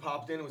Grim Reaper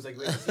popped in and was like,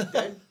 is he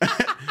dead?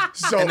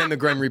 And then the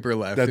Grim Reaper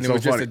left, and it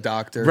was just a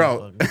doctor.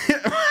 Bro.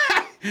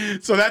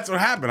 So that's what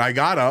happened. I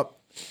got up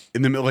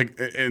in the middle,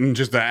 and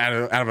just out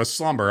of a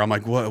slumber. I'm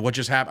like, what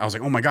just happened? I was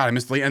like, oh my God, I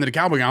missed the end of the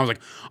Cowboy game. I was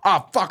like,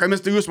 oh fuck, I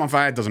missed the Usman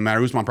fight. It doesn't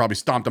matter. Usman probably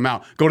stomped him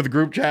out. Go to the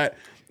group chat,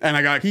 and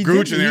I got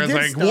Gooch in there. It's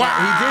like,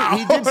 wow.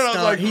 He did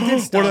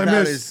stomp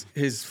out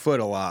his foot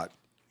a lot.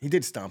 He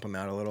did stomp him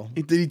out a little.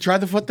 Did he try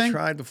the foot thing?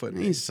 Tried the foot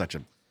thing. He's such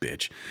a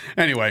bitch.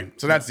 Anyway,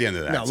 so that's the end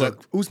of that. No,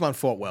 look, Usman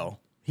fought well.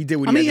 He did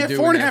what he had to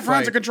do. He had 4.5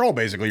 rounds of control,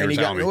 basically. You were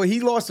telling me. Well, he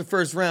lost the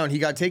first round. He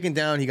got taken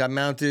down. He got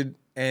mounted,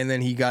 and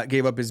then he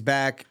gave up his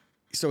back.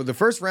 So the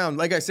first round,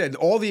 like I said,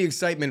 all the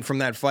excitement from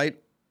that fight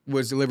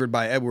was delivered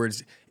by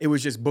Edwards. It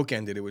was just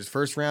bookended. It was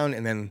first round,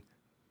 and then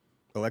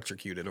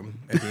electrocuted him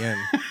at the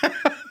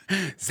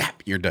end.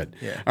 Zap, you're dead.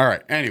 Yeah. All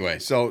right. Anyway,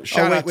 so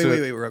shout out to...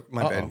 Wait,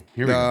 my bad.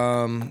 Here we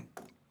go.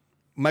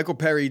 Michael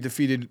Perry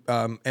defeated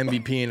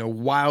MVP in a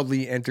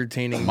wildly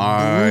entertaining,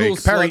 brutal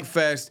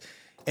slugfest.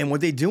 And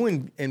what they do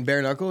in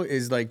bare knuckle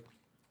is like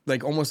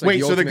almost like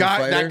wait. So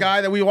that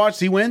guy that we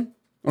watched, he win?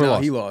 Or no,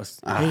 he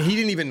lost. He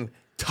didn't even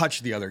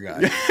touch the other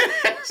guy.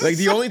 Like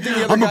the only thing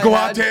the other guy I'm gonna go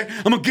out there.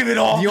 I'm gonna give it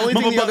all. The only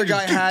thing the other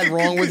guy had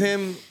wrong with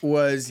him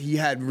was he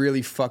had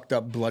really fucked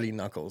up bloody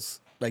knuckles.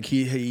 Like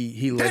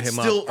he lit him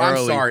up early.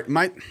 I'm sorry.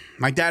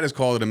 My dad has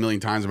called it a million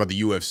times about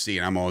the UFC,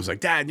 and I'm always like,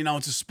 Dad,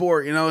 it's a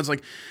sport. It's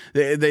like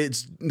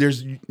there's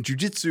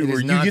jujitsu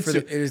or jiu-jitsu.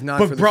 It is not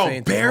for the faint of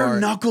heart. But bro, bare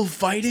knuckle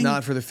fighting?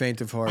 Not for the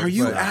faint of heart. Are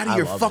you out of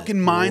your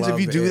fucking minds if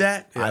you do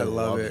that? I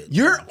love it.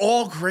 You're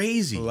all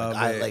crazy. Love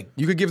it.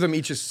 You could give them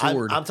each a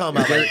sword. I'm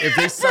talking about if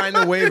they sign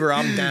the waiver,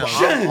 I'm down.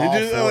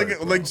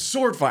 Like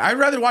sword fight. I'd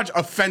rather watch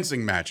a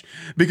fencing match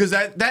because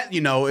that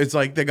it's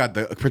like they got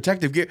the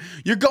protective gear.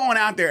 You're going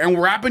out there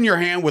and wrapping your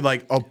hand with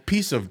like a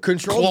piece of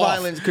controlled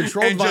violence.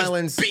 Controlled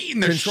violence. Beating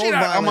the shit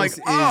out. I'm like,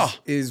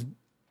 is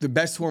the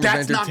best form of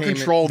entertainment. That's not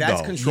controlled, though.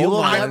 That's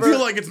controlled violence. I feel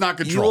like it's not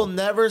controlled. You will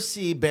never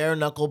see bare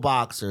knuckle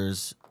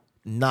boxers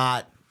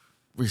not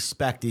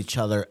respect each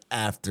other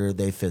after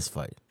they fist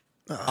fight.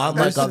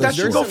 Unlike that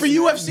should go for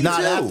UFC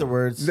not too.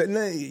 Afterwards.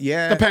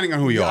 Yeah. Depending on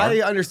who you are. I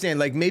understand.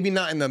 Like maybe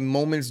not in the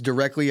moments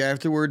directly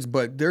afterwards,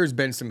 but there's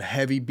been some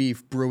heavy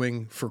beef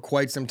brewing for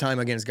quite some time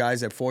against guys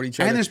that fought each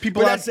other. And there's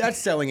people that's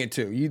selling it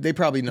too. They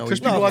probably know.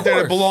 There's people out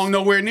there that belong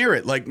nowhere near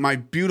it. Like my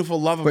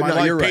beautiful love of my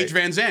life, Paige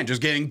Van Zandt,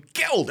 just getting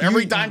killed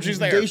every time she's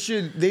there.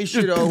 They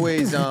should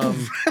always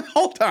the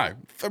whole time.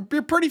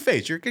 Your pretty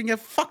face, you're gonna get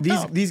fucked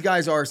up. These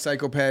guys are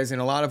psychopaths,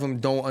 and a lot of them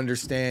don't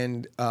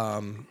understand.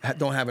 Don't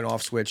have an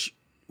off switch.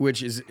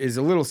 Which is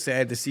a little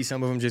sad to see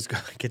some of them just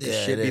get the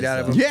shit beat out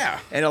of them. Yeah.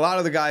 And a lot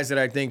of the guys that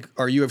I think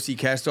are UFC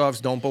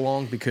cast-offs don't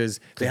belong because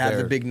they have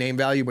the big name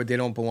value, but they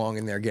don't belong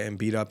and they're getting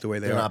beat up the way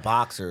they are. They're not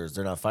boxers.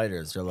 They're not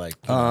fighters. They're like...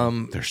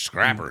 they're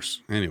scrappers.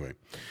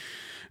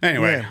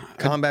 Anyway,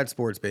 combat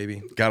sports,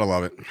 baby. Gotta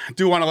love it. I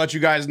do want to let you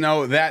guys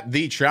know that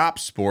the Chop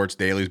Sports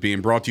Daily is being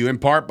brought to you in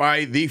part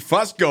by the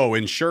Fusco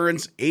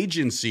Insurance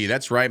Agency.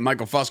 That's right,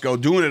 Michael Fusco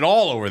doing it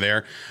all over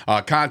there.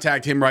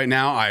 Contact him right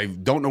now. I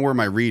don't know where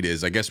my read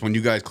is. I guess when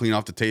you guys clean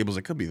off the tables,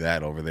 it could be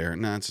that over there.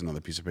 Nah, it's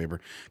another piece of paper.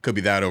 Could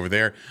be that over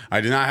there.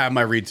 I did not have my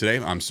read today.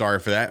 I'm sorry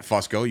for that.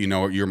 Fusco,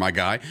 you're my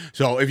guy.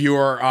 So if you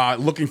are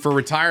looking for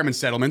retirement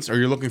settlements or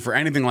you're looking for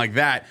anything like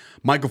that,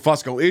 Michael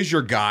Fusco is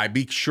your guy.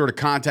 Be sure to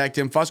contact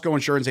him. Fusco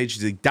Insurance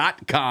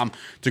FoscoInsuranceAgency.com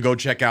to go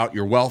check out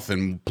your wealth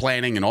and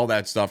planning and all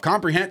that stuff.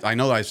 I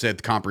know I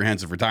said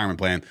comprehensive retirement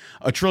plan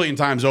a trillion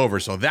times over,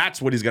 so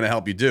that's what he's going to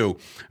help you do.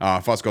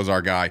 Fusco's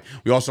our guy.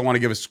 We also want to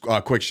give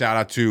a quick shout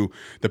out to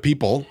the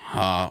people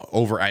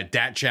over at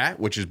DatChat,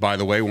 which is, by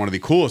the way, one of the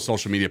coolest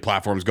social media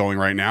platforms going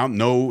right now.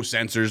 No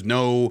censors,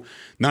 none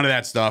of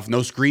that stuff.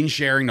 No screen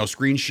sharing, no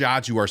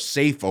screenshots. You are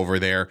safe over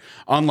there,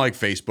 unlike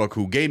Facebook,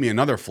 who gave me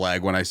another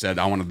flag when I said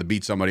I wanted to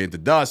beat somebody into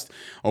dust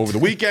over the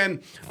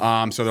weekend.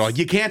 So they're like,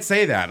 you can't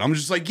say that. I'm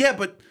just like, yeah,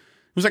 but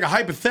it was like a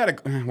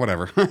hypothetical,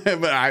 whatever.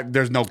 But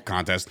there's no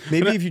contest.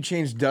 Maybe if you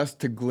change dust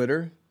to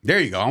glitter. There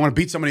you go. I want to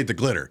beat somebody at the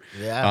glitter.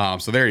 Yeah.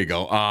 So there you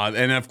go.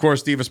 And of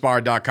course,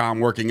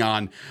 SteveAspar.com working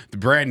on the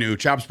brand new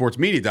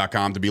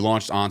ChopSportsMedia.com to be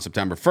launched on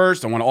September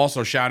 1st. I want to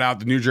also shout out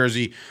the New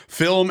Jersey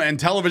Film and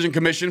Television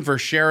Commission for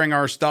sharing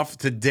our stuff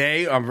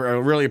today. I'm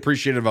really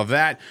appreciative of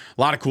that.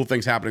 A lot of cool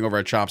things happening over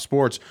at Chop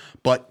Sports.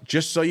 But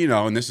just so you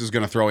know, and this is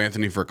going to throw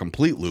Anthony for a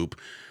complete loop,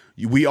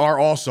 we are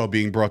also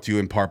being brought to you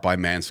in part by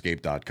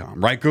Manscaped.com.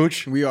 Right,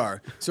 Gooch? We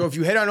are. So if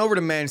you head on over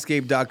to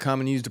Manscaped.com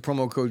and use the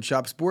promo code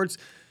ChopSports,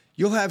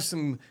 you'll have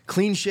some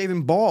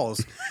clean-shaven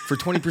balls for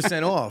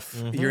 20%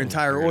 off your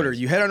entire order.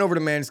 You head on over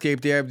to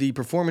Manscaped. They have the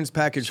Performance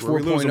Package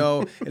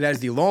 4.0. It has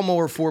the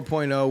Lawnmower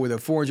 4.0 with a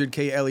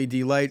 400K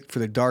LED light for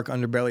the dark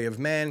underbelly of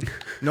man.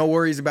 No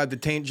worries about the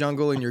taint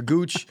jungle in your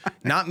gooch.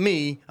 Not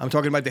me. I'm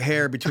talking about the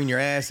hair between your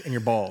ass and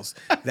your balls.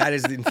 That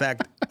is, in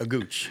fact, a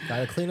gooch.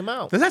 Gotta clean them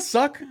out. Does that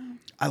suck?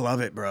 I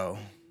love it, bro.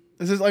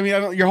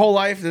 Your whole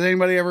life, does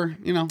anybody ever,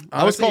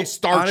 I was called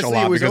starch a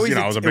lot because,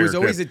 I was a bigger It was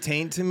always kid. a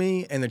taint to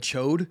me and a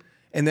chode.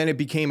 And then it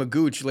became a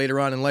gooch later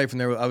on in life.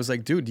 And I was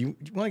like, dude, do you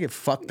want to get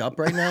fucked up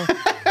right now?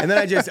 And then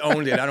I just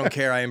owned it. I don't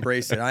care. I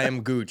embrace it. I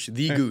am gooch,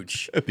 the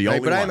gooch. The only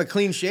but I am one. a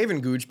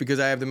clean-shaven gooch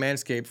because I have the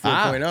Manscaped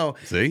 4.0.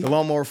 See? The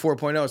Lawnmower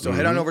 4.0. So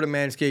head on over to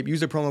Manscaped.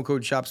 Use the promo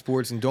code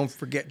CHOPSPORTS. And don't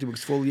forget to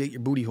exfoliate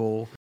your booty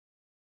hole.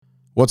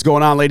 What's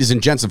going on, ladies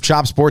and gents of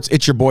Chop Sports?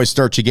 It's your boy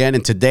Sturch again,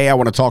 and today I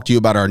want to talk to you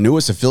about our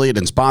newest affiliate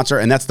and sponsor,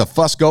 and that's the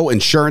Fusco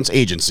Insurance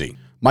Agency.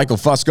 Michael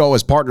Fusco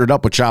has partnered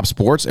up with Chop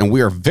Sports, and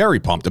we are very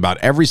pumped about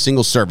every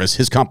single service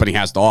his company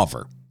has to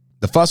offer.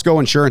 The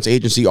Fusco Insurance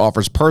Agency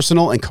offers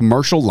personal and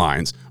commercial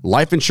lines,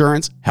 life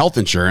insurance, health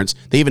insurance.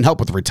 They even help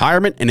with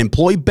retirement and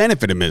employee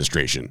benefit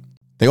administration.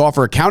 They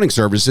offer accounting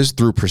services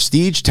through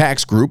Prestige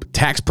Tax Group,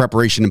 tax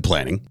preparation and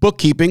planning,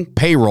 bookkeeping,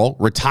 payroll,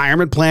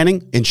 retirement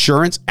planning,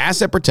 insurance,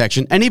 asset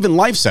protection, and even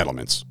life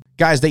settlements.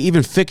 Guys, they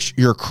even fix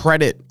your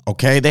credit,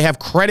 okay? They have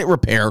credit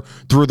repair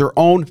through their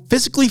own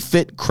physically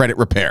fit credit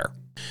repair.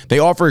 They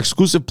offer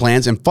exclusive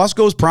plans, and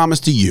Fusco's promise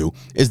to you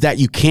is that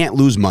you can't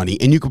lose money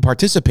and you can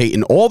participate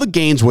in all the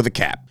gains with a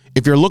cap.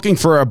 If you're looking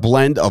for a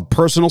blend of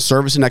personal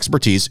service and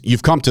expertise,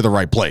 you've come to the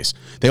right place.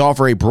 They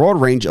offer a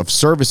broad range of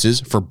services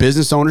for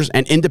business owners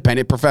and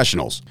independent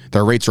professionals.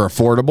 Their rates are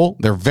affordable,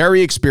 they're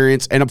very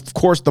experienced, and of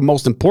course, the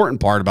most important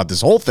part about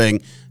this whole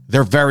thing,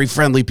 they're very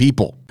friendly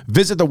people.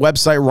 Visit the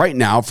website right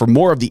now for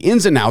more of the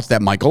ins and outs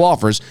that Michael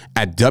offers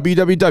at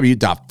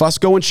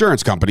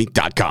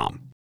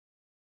www.fuscoinsurancecompany.com.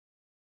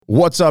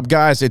 What's up,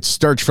 guys? It's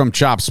Sturch from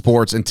Chop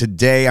Sports, and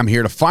today I'm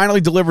here to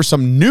finally deliver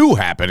some new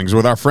happenings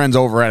with our friends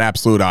over at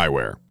Absolute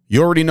Eyewear.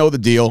 You already know the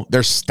deal.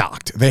 They're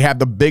stocked. They have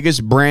the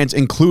biggest brands,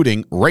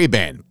 including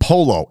Ray-Ban,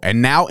 Polo,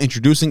 and now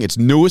introducing its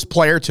newest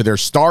player to their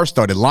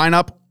star-studded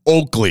lineup,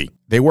 Oakley.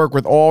 They work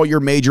with all your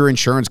major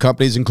insurance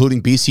companies,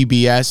 including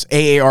BCBS,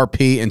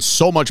 AARP, and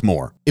so much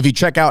more. If you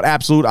check out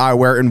Absolute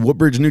Eyewear in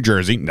Woodbridge, New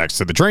Jersey, next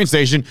to the train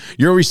station,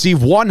 you'll receive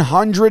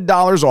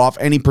 $100 off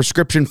any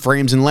prescription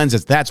frames and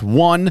lenses. That's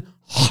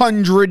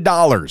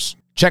 $100.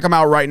 Check them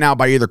out right now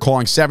by either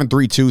calling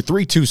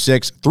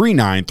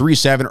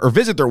 732-326-3937 or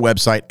visit their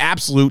website,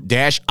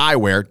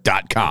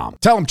 absolute-eyewear.com.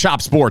 Tell them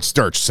Chop Sports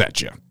Sturch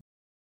sent you.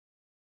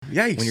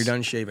 Yikes. When you're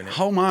done shaving it.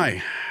 Oh,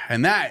 my.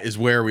 And that is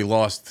where we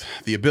lost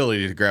the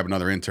ability to grab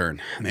another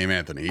intern named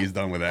Anthony. He's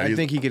done with that. I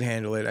think he could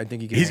handle it.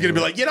 He's going to be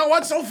like, you know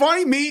what's so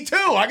funny? Me too.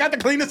 I got the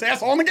cleanest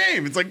asshole in the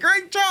game. It's like,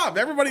 great job.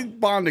 Everybody's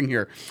bonding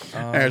here.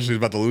 Ashley's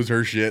about to lose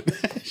her shit.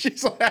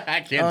 She's like,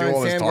 I can't do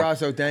all this Sam talk.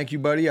 Grasso, thank you,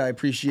 buddy. I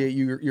appreciate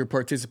your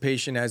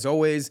participation as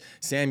always.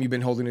 Sam, you've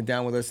been holding it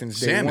down with us since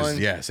day one.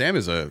 Sam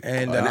is an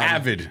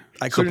avid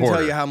I couldn't supporter.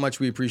 tell you how much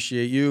we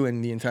appreciate you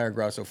and the entire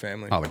Grasso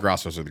family. Oh, the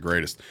Grassos are the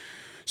greatest.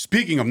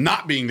 Speaking of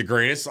not being the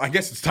greatest, I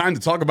guess it's time to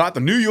talk about the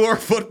New York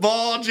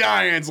Football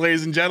Giants,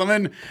 ladies and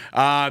gentlemen.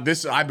 I've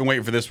been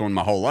waiting for this one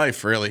my whole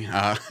life, really.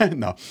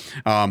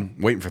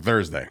 Waiting for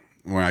Thursday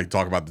when I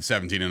talk about the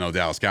 17-0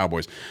 Dallas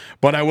Cowboys.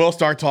 But I will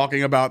start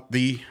talking about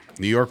the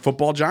New York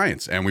Football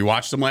Giants. And we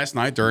watched them last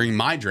night during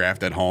my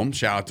draft at home.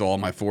 Shout out to all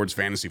my Ford's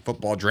Fantasy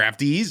Football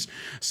draftees.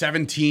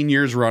 17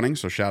 years running,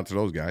 so shout out to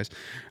those guys.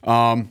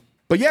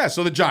 But yeah,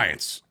 so the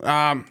Giants.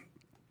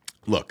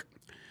 Look.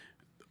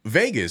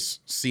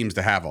 Vegas seems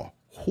to have a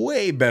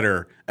way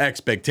better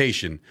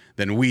expectation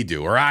than we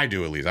do, or I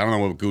do at least. I don't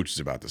know what Gooch is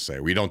about to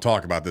say. We don't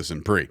talk about this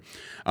in pre.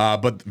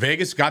 But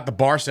Vegas got the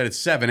bar set at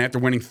 7 after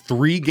winning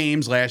 3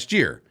 games last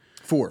year.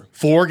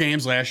 4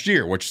 games last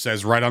year, which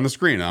says right on the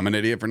screen. I'm an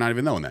idiot for not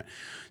even knowing that.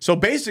 So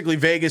basically,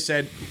 Vegas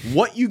said,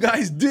 what you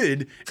guys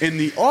did in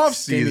the Timmy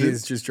offseason.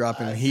 is just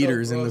dropping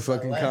heaters in the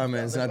fucking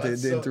comments. Not to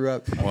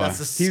interrupt.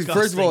 That's He's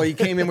first of all, he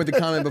came in with the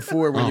comment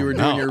before when you were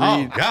doing your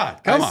read. Oh,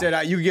 God. Come I on.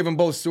 said you give him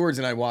both swords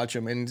and I'd watch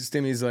him. And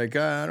Stimmy's like,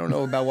 I don't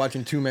know about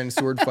watching two men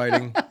sword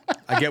fighting.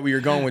 I get where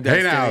you're going with that.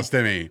 Hey now,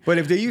 Stimmy. Stimmy. But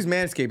if they use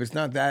Manscaped, it's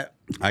not that.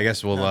 I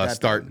guess we'll that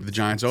start bad. the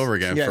Giants over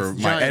again Yes, for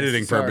my Giants.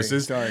 editing Sorry,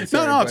 purposes. sorry, no,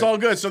 but it's all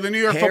good. So the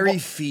New York Hairy football.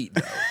 feet,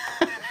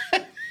 though.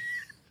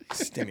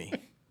 Stimmy.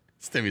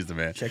 Stimmy's the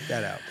man. Check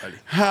that out, buddy.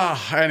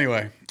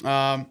 Anyway,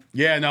 Ben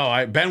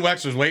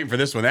Wexler's waiting for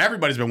this one.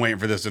 Everybody's been waiting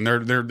for this, and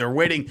they're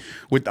waiting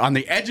on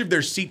the edge of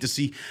their seat to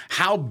see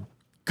how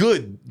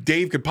good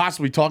Dave could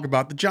possibly talk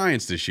about the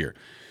Giants this year.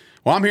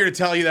 Well, I'm here to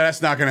tell you that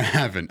that's not going to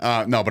happen.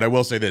 No, but I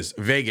will say this.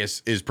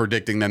 Vegas is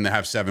predicting them to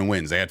have 7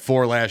 wins. They had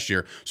 4 last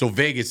year. So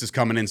Vegas is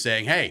coming in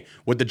saying, hey,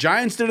 what the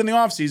Giants did in the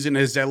offseason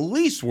is at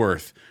least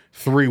worth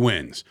 3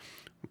 wins.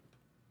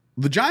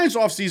 The Giants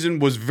offseason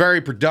was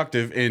very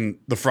productive in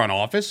the front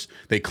office.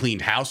 They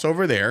cleaned house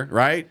over there,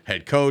 right?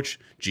 Head coach,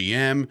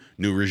 GM,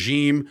 new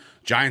regime.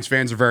 Giants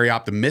fans are very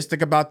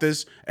optimistic about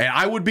this. And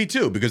I would be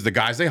too, because the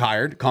guys they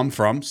hired come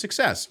from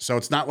success. So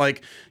it's not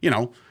like,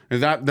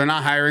 they're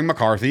not hiring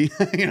McCarthy.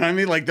 You know what I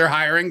mean? Like, they're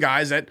hiring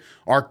guys that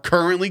are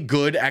currently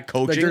good at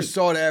coaching. Like they're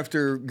sought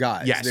after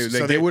guys. Yes.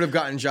 They would have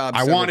gotten jobs.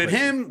 I several wanted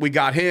places. him. We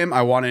got him.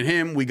 I wanted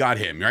him. We got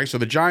him. Right. So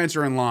the Giants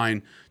are in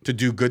line to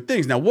do good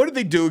things. Now, what did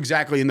they do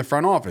exactly in the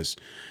front office?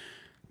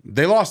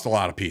 They lost a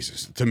lot of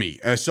pieces to me.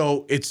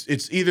 So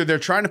it's either they're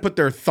trying to put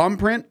their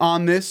thumbprint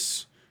on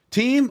this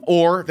team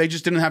or they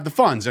just didn't have the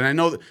funds. And I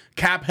know that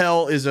cap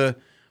hell is a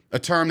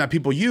term that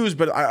people use.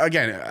 But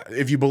again,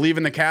 if you believe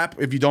in the cap,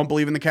 if you don't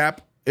believe in the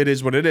cap, it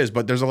is what it is.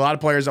 But there's a lot of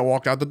players that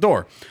walked out the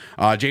door.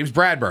 James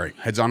Bradbury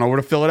heads on over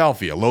to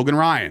Philadelphia. Logan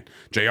Ryan,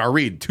 J.R.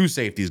 Reed, 2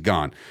 safeties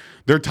gone.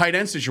 Their tight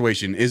end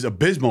situation is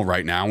abysmal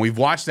right now. And we've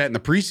watched that in the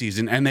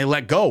preseason, and they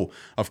let go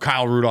of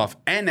Kyle Rudolph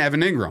and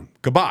Evan Ingram.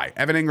 Goodbye.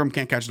 Evan Ingram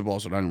can't catch the ball,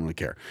 so I don't really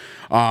care.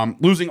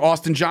 Losing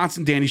Austin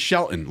Johnson, Danny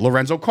Shelton,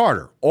 Lorenzo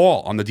Carter,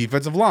 all on the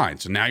defensive line.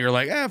 So now you're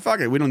like,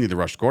 fuck it. We don't need to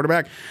rush the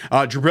quarterback.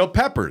 Jabril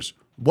Peppers.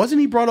 Wasn't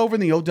he brought over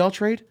in the Odell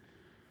trade?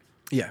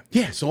 Yeah.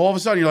 Yeah, so all of a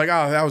sudden you're like,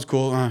 oh, that was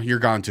cool. You're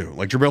gone too.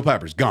 Like Jabril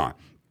Peppers, gone.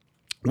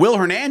 Will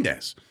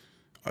Hernandez,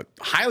 a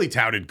highly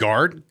touted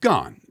guard,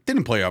 gone.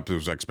 Didn't play up to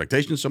his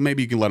expectations, so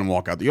maybe you can let him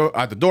walk out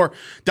the door.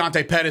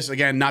 Dante Pettis,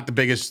 again, not the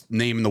biggest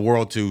name in the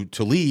world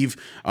to leave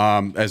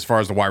as far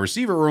as the wide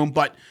receiver room,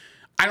 but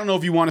I don't know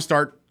if you want to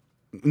start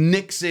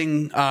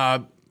nixing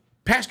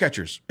pass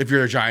catchers if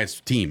you're a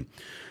Giants team.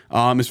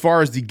 As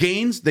far as the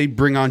gains, they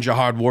bring on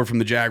Jahad Ward from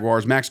the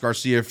Jaguars, Max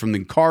Garcia from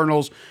the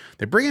Cardinals.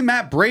 They bring in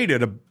Matt Breida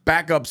to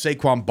back up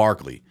Saquon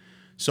Barkley.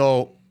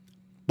 So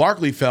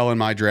Barkley fell in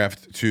my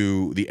draft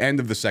to the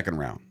end of the 2nd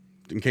round.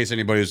 In case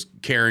anybody's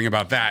caring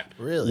about that,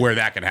 Really? where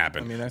that could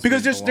happen. that's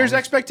Because where he there's belongs.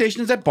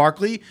 expectations that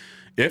Barkley,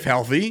 if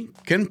healthy,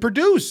 can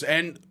produce.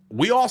 And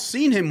we all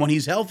seen him when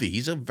he's healthy.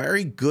 He's a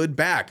very good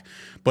back.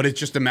 But it's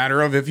just a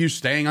matter of if you're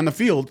staying on the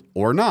field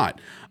or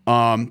not.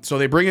 So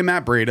they bring in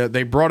Matt Breida.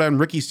 They brought in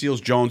Ricky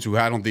Seals-Jones, who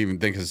I don't even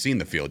think has seen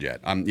the field yet.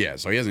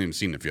 So he hasn't even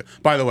seen the field.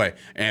 By the way,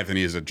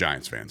 Anthony is a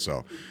Giants fan,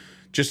 so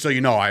just so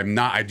you know,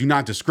 I do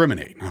not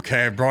discriminate.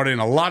 Okay, I brought in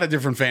a lot of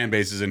different fan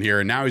bases in here,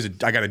 and now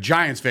I got a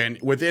Giants fan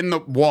within the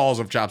walls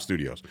of Chop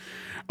Studios.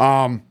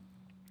 When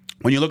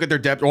you look at their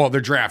depth,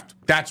 their draft,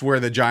 that's where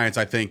the Giants,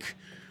 I think.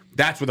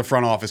 That's where the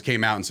front office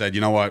came out and said,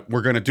 you know what,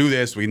 we're going to do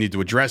this. We need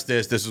to address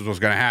this. This is what's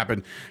going to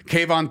happen.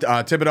 Kayvon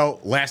Thibodeau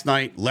last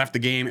night left the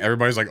game.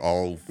 Everybody's like,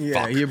 oh,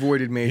 Yeah, fuck. he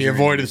avoided major. He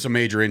avoided some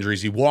major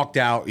injuries. He walked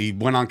out. He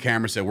went on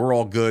camera, said, we're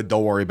all good.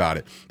 Don't worry about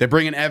it. They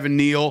bring in Evan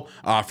Neal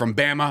from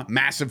Bama,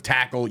 massive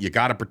tackle. You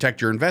got to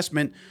protect your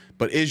investment.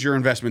 But is your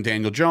investment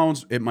Daniel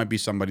Jones? It might be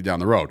somebody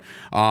down the road.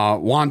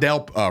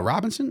 Wandale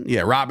Robinson?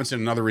 Yeah, Robinson,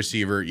 another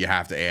receiver you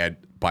have to add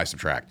by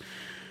subtract.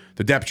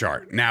 The depth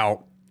chart.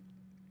 Now,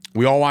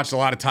 we all watched a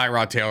lot of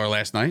Tyrod Taylor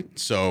last night,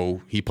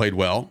 so he played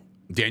well.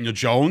 Daniel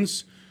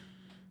Jones,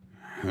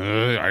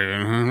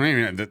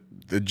 the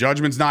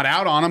judgment's not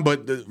out on him,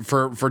 but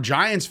for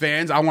Giants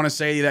fans, I want to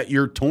say that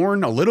you're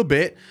torn a little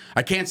bit.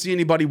 I can't see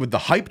anybody with the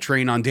hype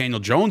train on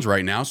Daniel Jones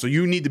right now, so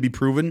you need to be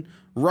proven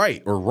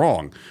right or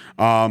wrong.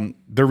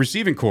 The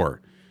receiving core.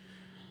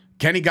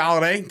 Kenny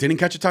Golladay didn't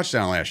catch a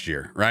touchdown last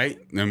year, right?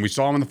 And we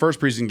saw him in the first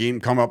preseason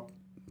game come up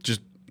just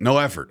no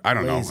effort. I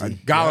don't know.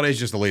 Galladay's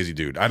just a lazy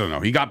dude. I don't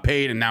know. He got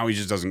paid and now he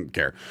just doesn't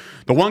care.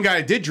 The one guy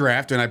I did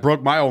draft, and I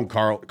broke my own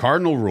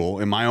cardinal rule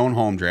in my own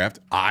home draft,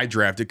 I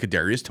drafted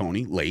Kadarius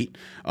Toney late.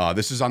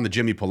 This is on the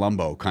Jimmy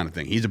Palumbo kind of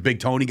thing. He's a big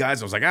Toney guy,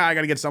 so I was like, I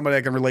got to get somebody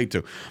I can relate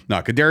to.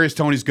 No, Kadarius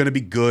Toney's going to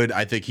be good.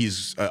 I think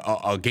he's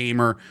a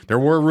gamer. There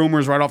were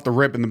rumors right off the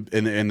rip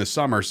in the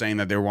summer saying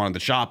that they wanted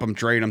to shop him,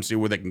 trade him, see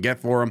what they can get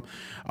for him.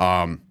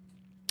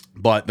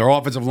 But their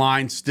offensive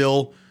line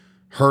still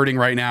hurting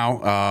right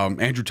now.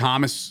 Andrew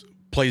Thomas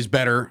plays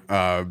better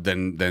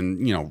than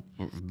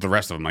the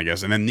rest of them, I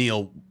guess. And then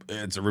Neal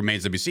it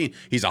remains to be seen.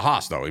 He's a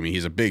hoss, though. I mean,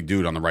 he's a big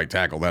dude on the right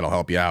tackle. That'll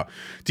help you out.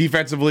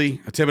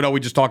 Defensively, Thibodeau, we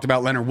just talked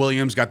about. Leonard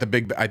Williams got the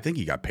big. I think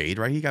he got paid,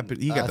 right? He got the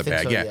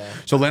bag. So, yeah. yeah.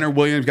 So Leonard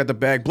Williams got the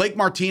bag. Blake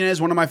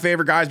Martinez, one of my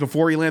favorite guys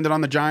before he landed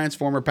on the Giants,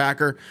 former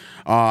Packer,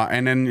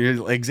 and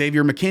then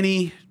Xavier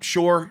McKinney,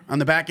 sure, on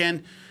the back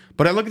end.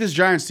 But I look at this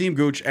Giants team,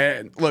 Gooch,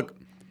 and look,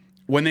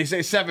 when they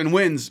say 7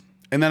 wins,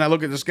 and then I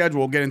look at the schedule,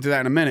 we'll get into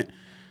that in a minute.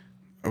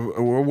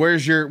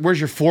 Where's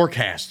your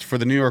forecast for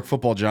the New York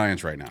Football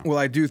Giants right now? Well,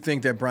 I do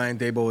think that Brian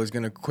Daboll is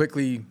going to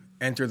quickly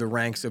enter the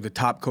ranks of the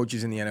top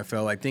coaches in the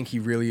NFL. I think he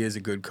really is a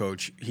good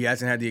coach. He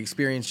hasn't had the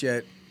experience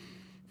yet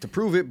to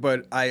prove it,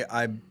 but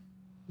I'm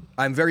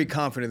very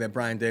confident that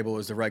Brian Daboll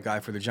is the right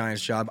guy for the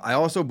Giants job. I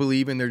also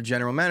believe in their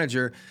general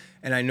manager,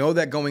 and I know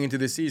that going into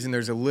this season,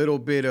 there's a little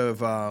bit of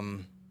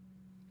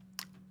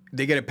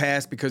they get a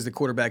pass because the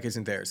quarterback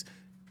isn't theirs.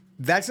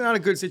 That's not a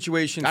good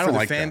situation for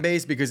the fan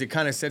base because it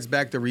kind of sets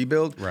back the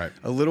rebuild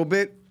a little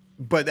bit.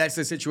 But that's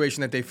the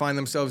situation that they find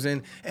themselves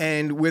in.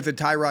 And with a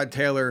Tyrod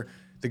Taylor,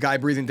 the guy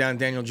breathing down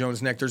Daniel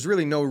Jones' neck, there's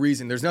really no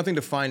reason. There's nothing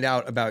to find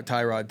out about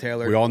Tyrod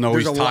Taylor. We all know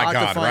there's he's a lot Ty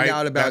God, to find right?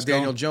 out about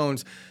Daniel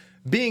Jones.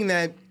 Being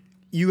that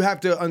you have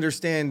to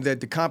understand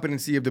that the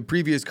competency of the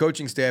previous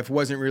coaching staff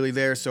wasn't really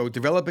there. So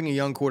developing a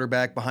young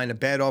quarterback behind a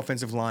bad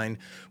offensive line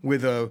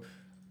with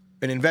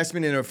an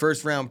investment in a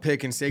first-round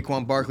pick in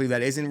Saquon Barkley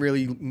that isn't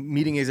really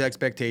meeting his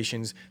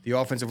expectations, the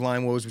offensive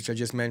line woes, which I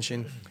just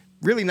mentioned,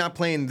 really not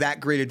playing that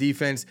great a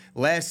defense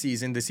last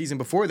season. The season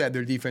before that,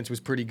 their defense was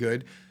pretty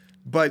good.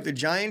 But the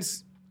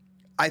Giants,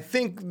 I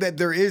think that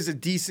there is a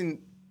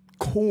decent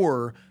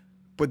core,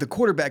 but the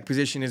quarterback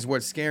position is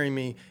what's scaring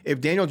me.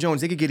 If Daniel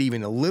Jones, they could get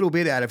even a little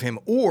bit out of him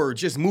or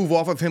just move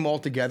off of him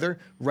altogether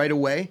right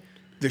away,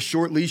 the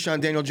short leash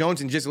on Daniel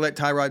Jones, and just let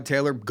Tyrod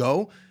Taylor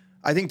go.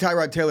 I think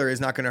Tyrod Taylor is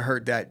not going to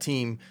hurt that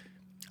team.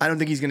 I don't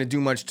think he's going to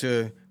do much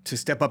to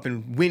step up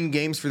and win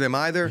games for them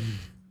either.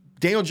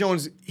 Daniel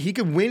Jones, he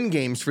could win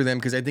games for them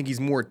because I think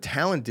he's more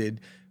talented,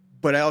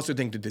 but I also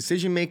think the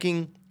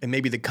decision-making and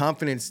maybe the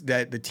confidence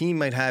that the team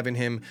might have in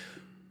him,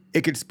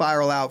 it could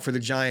spiral out for the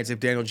Giants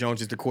if Daniel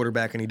Jones is the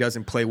quarterback and he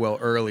doesn't play well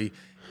early,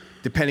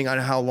 depending on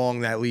how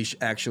long that leash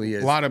actually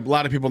is. A lot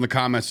of people in the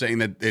comments saying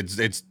that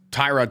it's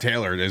Tyrod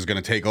Taylor that is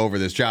going to take over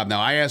this job.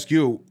 Now, I ask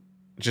you,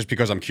 just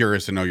because I'm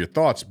curious to know your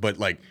thoughts, but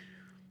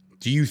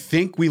do you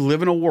think we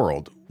live in a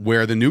world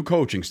where the new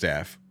coaching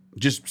staff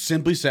just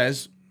simply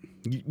says,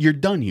 you're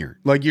done here?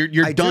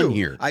 You're done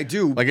here. I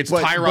do. It's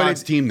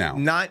Tyrod's team now.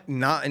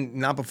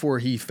 Not before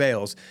he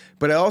fails.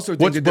 But I also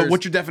think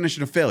what's your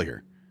definition of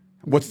failure?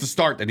 What's the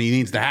start that he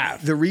needs to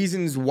have? The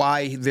reasons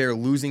why they're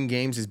losing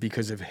games is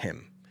because of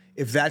him.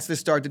 If that's the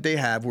start that they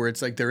have, where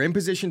it's like they're in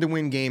position to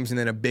win games and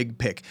then a big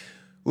pick.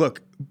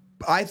 Look,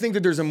 I think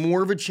that there's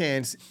more of a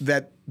chance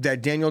that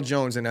Daniel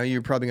Jones, and now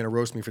you're probably going to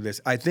roast me for this,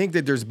 I think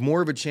that there's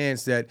more of a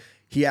chance that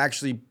he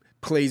actually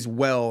plays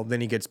well than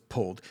he gets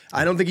pulled.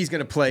 I don't think he's going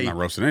to play. I'm not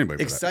roasting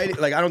anybody for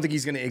that. I don't think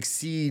he's going to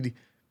exceed,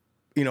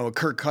 a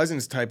Kirk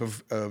Cousins type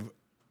of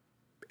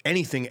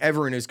anything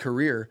ever in his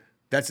career.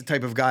 That's the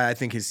type of guy I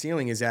think his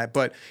ceiling is at.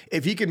 But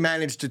if he could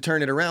manage to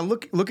turn it around,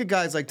 look at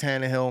guys like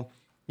Tannehill.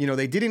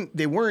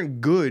 They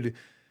weren't good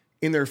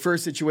in their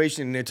first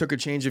situation, and it took a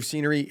change of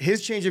scenery.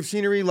 His change of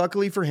scenery,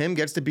 luckily for him,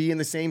 gets to be in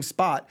the same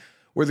spot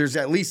where there's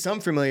at least some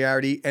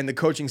familiarity, and the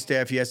coaching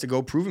staff, he has to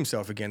go prove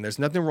himself again. There's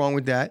nothing wrong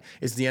with that.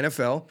 It's the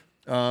NFL.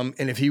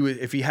 And if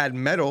he had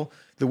mettle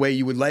the way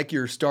you would like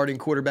your starting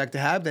quarterback to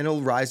have, then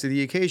he'll rise to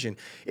the occasion.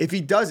 If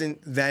he doesn't,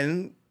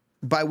 then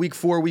by week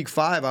 4, week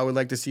 5, I would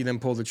like to see them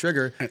pull the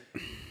trigger.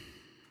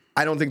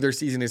 I don't think their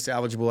season is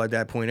salvageable at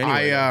that point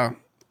anyway.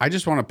 I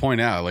just want to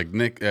point out,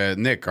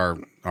 Nick,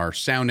 our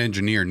sound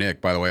engineer, Nick,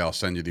 by the way, I'll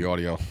send you the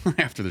audio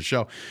after the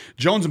show.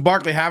 Jones and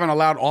Barkley haven't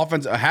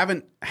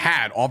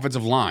had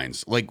offensive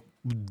lines.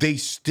 They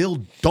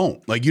still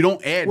don't. You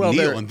don't add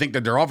Neal and think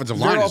that their offensive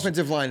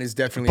line is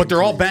definitely but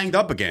they're all banged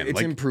up again. It's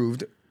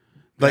improved.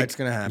 That's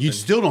going to happen. You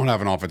still don't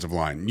have an offensive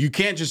line. You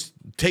can't just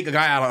take a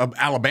guy out of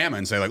Alabama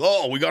and say,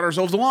 we got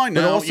ourselves a line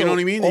now. Also, you know what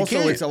I mean?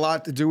 Also, it's a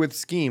lot to do with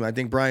scheme. I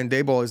think Brian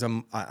Daboll is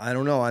I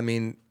don't know. I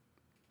mean,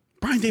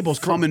 Brian Daboll's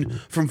coming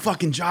from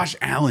fucking Josh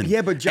Allen.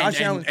 Yeah, but Josh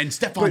Allen and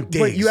Stephon Diggs.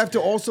 But you have to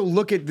also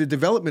look at the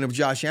development of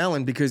Josh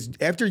Allen, because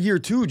after year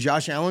 2,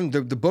 Josh Allen,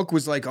 the book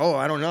was like,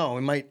 I don't know,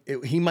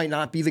 he might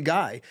not be the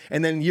guy.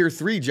 And then year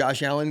 3,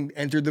 Josh Allen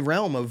entered the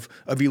realm of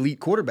elite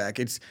quarterback.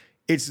 That's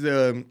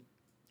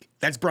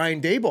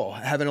Brian Daboll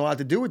having a lot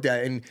to do with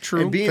that, and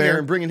being there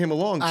and bringing him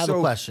along. I have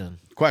a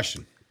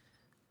question.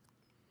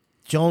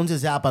 Jones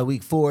is out by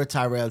week 4.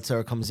 Tyrod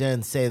Taylor comes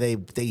in. Say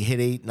they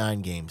hit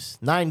 9 games.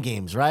 9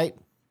 games, right?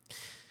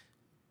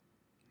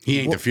 He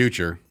ain't the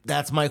future.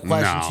 That's my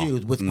question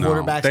too. With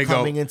quarterbacks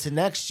coming into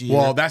next year,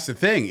 well, that's the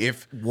thing.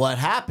 What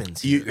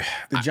happens? The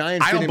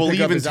Giants. I don't believe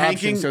in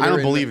tanking. Option, so I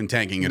don't believe in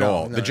tanking at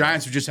all. The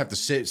Giants would just have to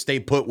stay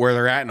put where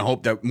they're at and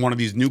hope that one of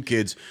these new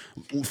kids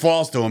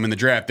falls to them in the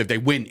draft if they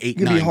win 8,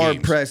 9 games. You'd be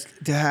hard pressed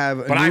to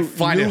have. I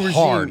find it regime.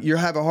 hard. You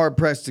have a hard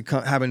pressed to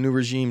have a new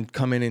regime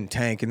come in and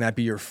tank, and that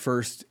be your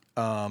first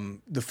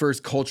the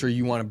first culture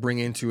you want to bring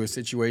into a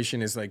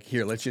situation is like,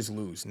 here, let's just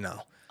lose.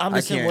 No. I'm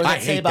just saying, can't- what I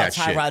does that say hate about that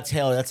shit. Tyrod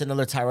Taylor? That's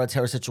another Tyrod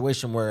Taylor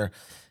situation where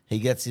he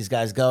gets these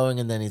guys going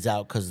and then he's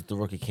out because the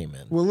rookie came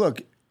in. Well,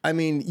 look, I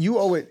mean, you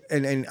owe it,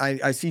 and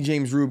I see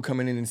James Rube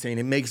coming in and saying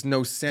it makes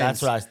no sense.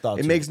 That's what I thought,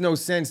 It too. makes no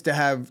sense to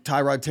have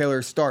Tyrod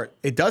Taylor start.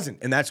 It doesn't,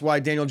 and that's why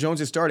Daniel Jones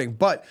is starting.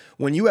 But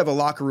when you have a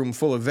locker room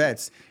full of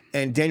vets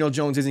and Daniel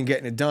Jones isn't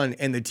getting it done,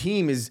 and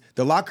the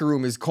locker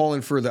room is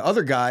calling for the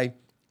other guy,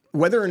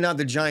 whether or not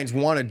the Giants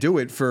want to do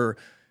it for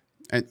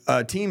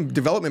team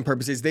development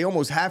purposes, they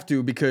almost have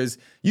to, because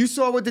you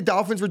saw what the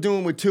Dolphins were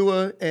doing with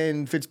Tua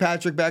and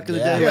Fitzpatrick back in the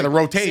Yeah. day. Yeah, Like, the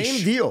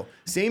rotation.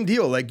 Same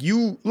deal. Like,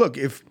 you look,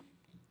 if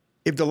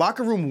the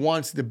locker room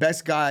wants the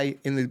best guy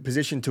in the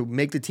position to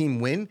make the team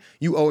win,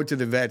 you owe it to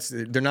the vets.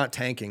 They're not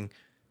tanking.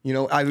 You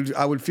know, I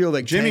would feel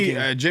like Jimmy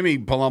tanking. Jimmy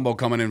Palumbo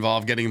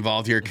getting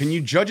involved here. Can you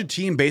judge a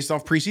team based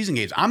off preseason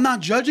games? I'm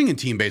not judging a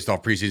team based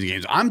off preseason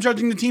games. I'm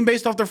judging the team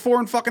based off their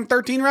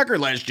 4-13 record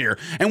last year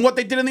and what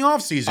they did in the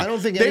offseason. I don't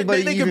think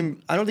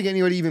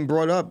anybody even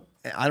brought up.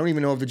 I don't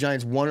even know if the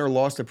Giants won or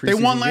lost a preseason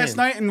They won game. last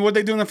night, and what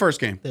they do in the first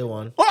game? They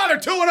won. Oh, they're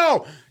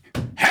 2-0.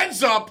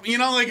 Heads up, you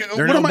know, like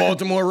They're what no am I-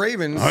 Baltimore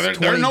Ravens. Oh, there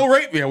 20 are no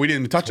Ravens. Yeah, we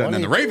didn't touch that. And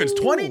then the 20. Ravens,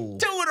 22 in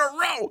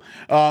a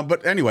row.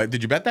 But anyway,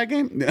 did you bet that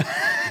game?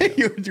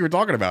 you were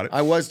talking about it.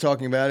 I was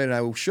talking about it, and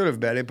I should have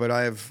bet it, but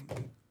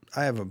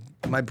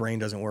my brain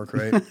doesn't work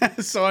right.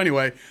 So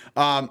anyway,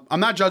 I'm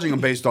not judging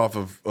them based off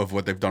of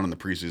what they've done in the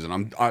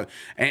preseason.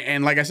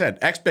 And like I said,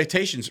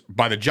 expectations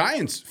by the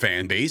Giants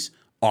fan base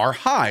are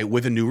high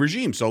with a new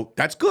regime. So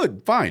that's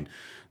good. Fine.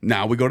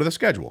 Now we go to the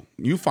schedule.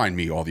 You find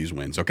me all these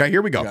wins. Okay,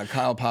 here we go. Got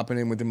Kyle popping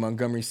in with the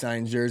Montgomery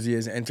signed jersey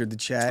has entered the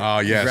chat. Oh,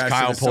 yes. Congrats to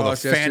Kyle the pulled a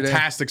Sauce yesterday.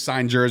 fantastic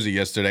signed jersey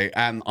yesterday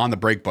and on the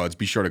Break Buds.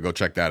 Be sure to go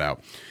check that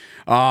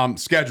out.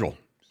 Schedule.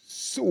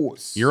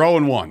 Sauce. You're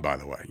 0-1, by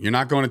the way. You're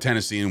not going to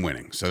Tennessee and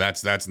winning, so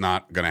that's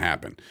not going to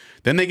happen.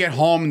 Then they get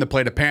home and they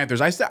play the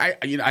Panthers. I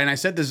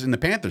said this in the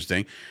Panthers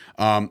thing.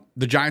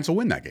 The Giants will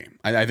win that game.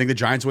 I think the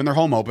Giants win their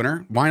home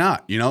opener. Why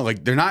not? You know,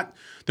 like they're not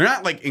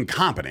like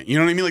incompetent. You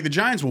know what I mean? Like the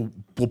Giants will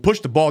push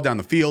the ball down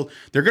the field.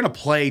 They're going to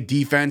play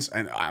defense,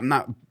 and I'm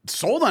not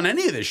sold on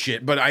any of this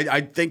shit, but I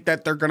think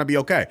that they're going to be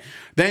okay.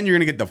 Then you're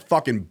going to get the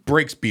fucking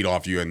brakes beat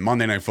off you in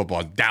Monday Night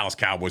Football. Dallas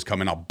Cowboys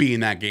coming. I'll be in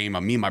that game.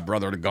 Me and my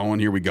brother are going.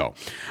 Here we go.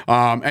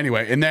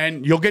 Anyway, and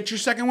then you'll get your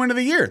second win of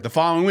the year the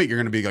following week. You're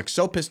going to be like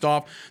so pissed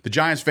off. The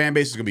Giants fan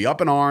base is going to be up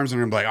in arms, and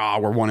they're going to be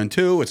like, we're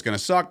 1-2. It's going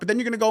to suck. But then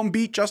you're going to go and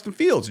beat Justin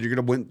Fields, and you're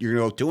going to win. You're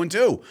going to go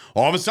 2-2.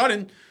 All of a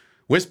sudden,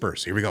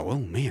 whispers. Here we go. Oh,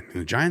 man.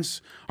 The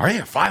Giants, are they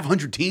a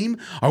 500 team?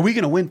 Are we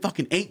going to win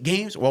fucking 8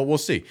 games? Well, we'll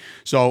see.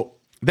 So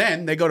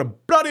then they go to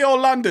bloody old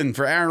London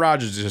for Aaron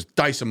Rodgers to just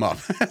dice them up.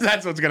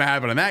 That's what's going to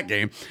happen in that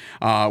game,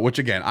 which,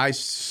 again, I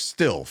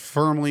still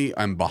firmly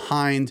am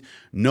behind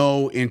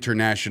no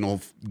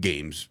international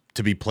games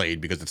to be played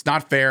because it's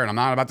not fair, and I'm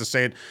not about to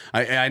say it.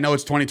 I know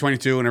it's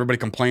 2022 and everybody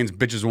complains,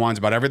 bitches and whines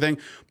about everything,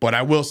 but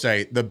I will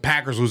say the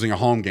Packers losing a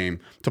home game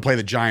to play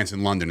the Giants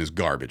in London is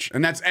garbage,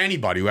 and that's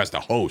anybody who has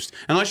to host.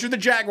 Unless you're the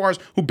Jaguars,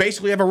 who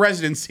basically have a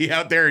residency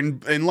out there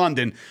in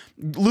London,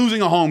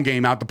 losing a home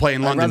game out to play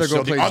in London, rather go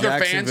so the play other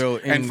fans Jacksonville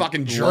and in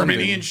fucking Germany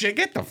London. and shit,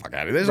 get the fuck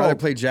out of I'd this. rather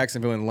play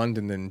Jacksonville in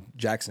London than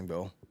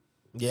Jacksonville.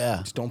 Yeah.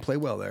 Just don't play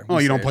well there. Oh,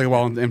 you don't play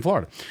well in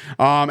Florida.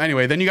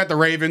 Anyway, then you got the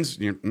Ravens.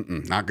 You're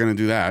not going to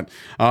do that.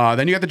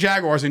 Then you got the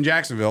Jaguars in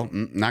Jacksonville.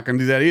 Not going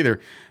to do that either.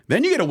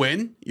 Then you get a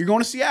win. You're going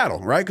to Seattle,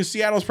 right? Because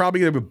Seattle's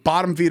probably going to be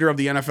bottom feeder of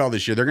the NFL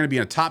this year. They're going to be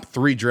in a top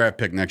 3 draft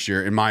pick next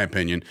year, in my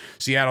opinion.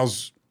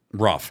 Seattle's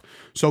rough.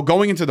 So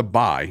going into the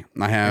bye,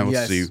 I have,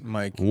 let's see,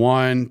 Mike.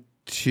 1,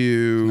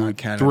 2, Not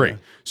Canada. 3.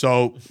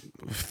 So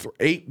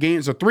 8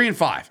 games, so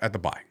 3-5 at the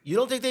bye. You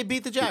don't think they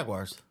beat the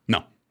Jaguars?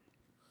 No.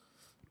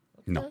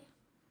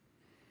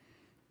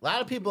 A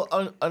lot of people,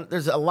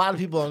 there's a lot of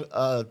people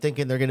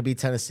thinking they're going to beat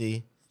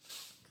Tennessee.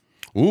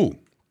 Ooh.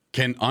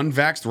 Can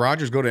unvaxxed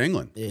Rodgers go to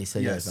England? Yeah, he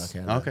said Yes. yes. Not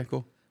Canada. Okay,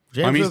 cool.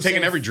 James I mean, he's Rube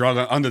taking said- every drug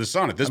under the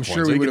sun at this I'm point,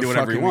 sure so we he would can do have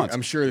whatever he fucking. wants.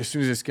 I'm sure as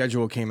soon as the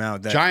schedule came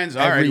out, that Giants,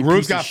 all right. every Rube's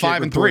piece got of shit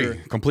 5-3,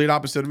 reporter- complete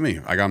opposite of me.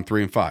 I got him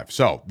 3-5.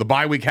 So the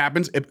bye week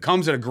happens. It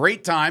comes at a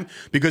great time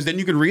because then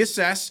you can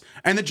reassess,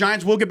 and the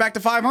Giants will get back to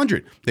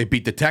 500. They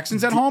beat the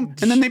Texans at home,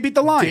 and then they beat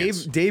the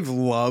Lions. Dave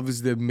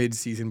loves the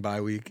mid-season bye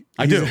week.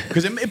 I do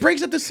because it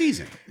breaks up the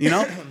season. You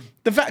know,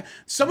 the fact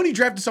somebody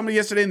drafted somebody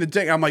yesterday in the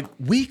day. I'm like,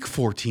 week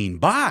 14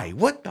 bye.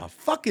 What the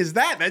fuck is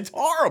that? That's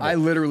horrible. I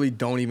literally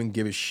don't even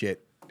give a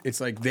shit. It's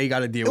like they got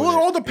to deal with it. Well,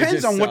 it all depends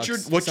just on what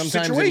sucks. your Sometimes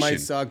situation. it might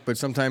suck, but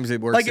sometimes it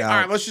works Like, out. all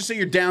right, let's just say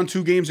you're down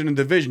 2 games in a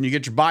division. You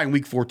get your bye in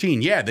week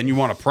 14. Yeah, then you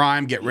want to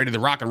prime, get ready to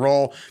rock and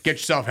roll, get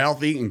yourself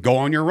healthy, and go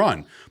on your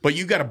run. But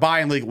you got to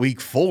buy in like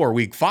week 4,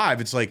 week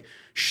 5. It's like,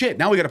 shit,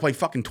 now we got to play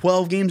fucking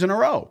 12 games in a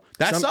row.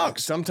 That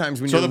sucks.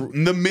 Sometimes when so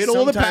you're the middle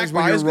of the pack sometimes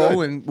when bye you're is good.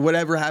 rolling,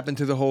 whatever happened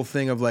to the whole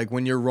thing of like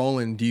when you're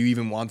rolling, do you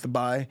even want the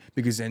bye?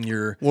 Because then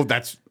you're Well,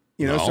 that's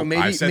You know, No, so I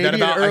maybe said maybe that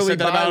about- an I early said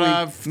that bye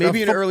about, week,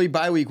 maybe an early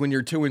bye week when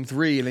you're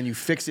 2-3, and then you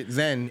fix it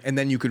then, and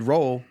then you could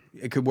roll.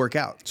 It could work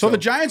out. So the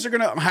Giants are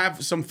going to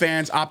have some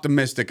fans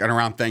optimistic and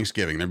around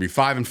Thanksgiving. They'll be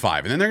 5-5,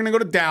 and then they're going to go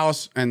to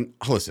Dallas. And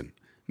listen,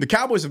 the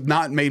Cowboys have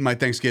not made my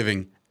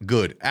Thanksgiving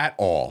good at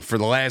all for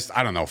the last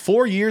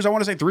 4 years. I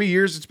want to say 3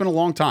 years. It's been a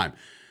long time.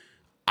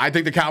 I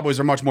think the Cowboys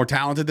are much more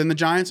talented than the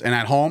Giants, and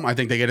at home, I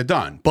think they get it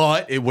done.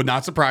 But it would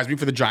not surprise me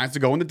for the Giants to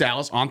go into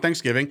Dallas on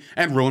Thanksgiving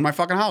and ruin my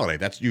fucking holiday.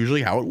 That's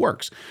usually how it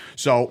works.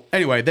 So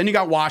anyway, then you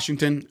got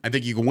Washington. I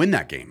think you can win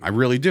that game. I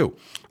really do.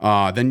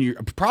 Then you're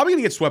probably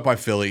going to get swept by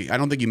Philly. I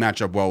don't think you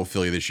match up well with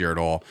Philly this year at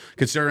all,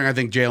 considering I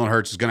think Jalen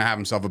Hurts is going to have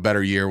himself a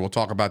better year. We'll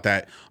talk about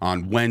that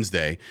on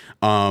Wednesday.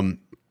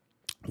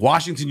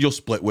 Washington, you'll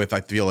split with. I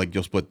feel like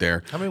you'll split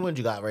there. How many wins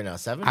you got right now?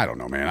 7? I don't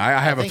know, man.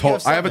 I have a think you total.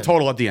 have I have a 7.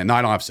 total at the end. No,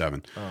 I don't have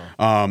 7.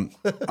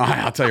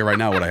 I'll tell you right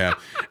now what I have.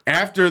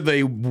 After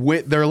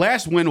their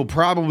last win will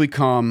probably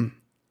come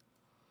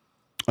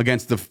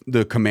against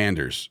the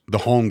Commanders. The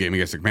home game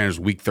against the Commanders,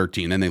 week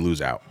 13. Then they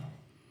lose out.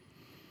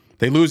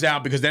 They lose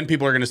out because then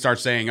people are going to start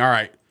saying, "All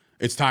right,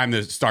 it's time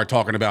to start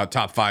talking about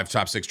top 5,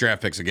 top 6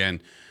 draft picks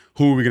again.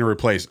 Who are we going to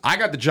replace?" I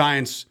got the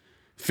Giants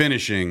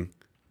finishing.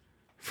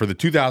 For the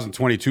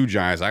 2022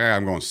 Giants,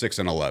 I'm going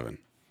 6-11.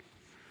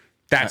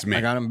 That's me.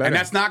 I got them better. And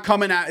that's not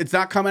coming at. It's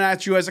not coming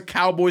at you as a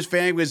Cowboys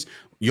fan because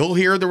you'll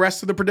hear the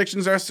rest of the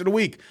predictions the rest of the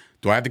week.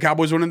 Do I have the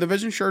Cowboys winning the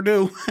division? Sure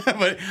do.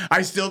 But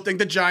I still think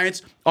the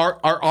Giants are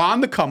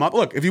on the come up.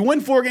 Look, if you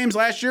win 4 games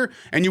last year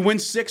and you win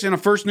 6 in a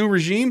first new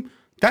regime,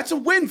 that's a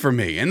win for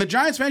me. And the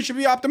Giants fans should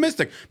be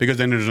optimistic because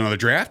then there's another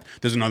draft.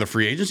 There's another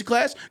free agency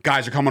class.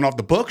 Guys are coming off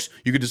the books.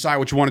 You can decide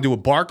what you want to do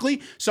with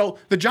Barkley. So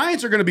the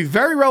Giants are going to be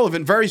very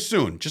relevant very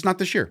soon, just not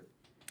this year.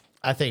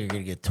 I think you're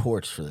going to get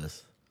torched for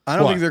this. I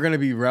don't What? think they're going to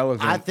be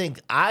relevant. I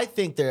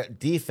think their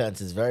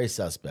defense is very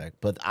suspect,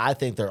 but I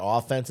think their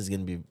offense is going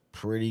to be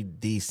pretty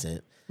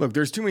decent. Look,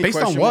 there's too many Based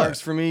on question what?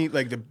 marks for me.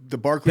 Like the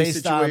Barkley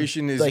Based on,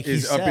 situation like he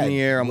is up in said, the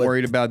air. I'm what-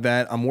 worried about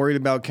that. I'm worried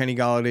about Kenny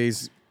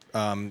Galladay's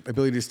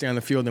ability to stay on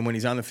the field, and when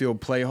he's on the field,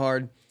 play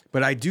hard.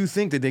 But I do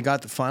think that they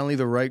got finally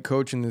the right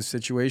coach in this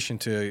situation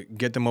to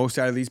get the most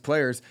out of these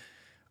players.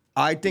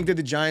 I think that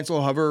the Giants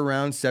will hover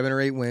around 7 or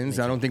 8 wins.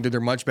 I don't think that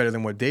they're much better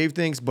than what Dave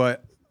thinks,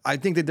 but I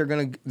think that they're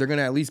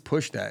gonna at least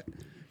push that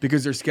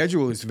because their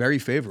schedule is very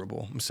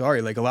favorable. I'm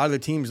sorry, like a lot of the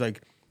teams,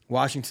 like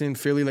Washington,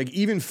 Philly, like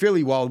even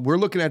Philly, while we're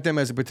looking at them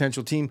as a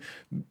potential team,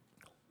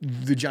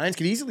 the Giants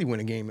could easily win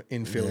a game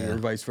in Philly or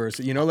vice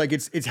versa. You know, like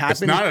it's happened.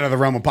 It's not out of the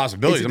realm of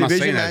possibilities. It's a I'm not saying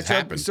division that's matchup.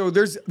 happened. So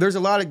there's a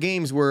lot of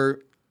games where,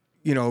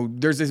 you know,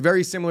 there's this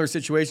very similar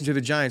situation to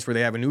the Giants where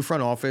they have a new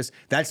front office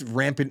that's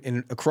rampant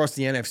across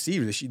the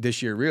NFC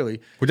this year.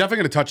 Really, We're definitely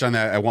going to touch on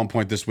that at one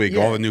point this week.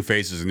 Yeah. All the new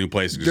faces and new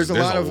places. there's a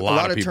lot of people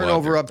out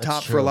turnover there. up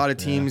top for a lot of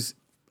teams.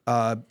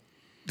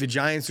 The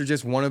Giants are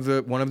just one of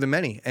the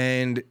many,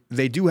 and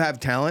they do have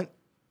talent.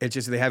 It's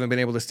just they haven't been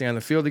able to stay on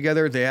the field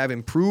together. They have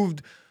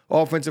improved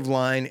offensive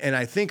line, and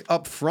I think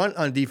up front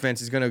on defense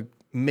is going to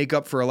make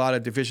up for a lot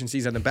of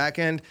deficiencies on the back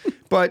end.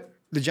 But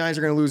the Giants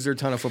are going to lose their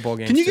ton of football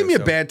games. Can you give too, me a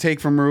so. bad take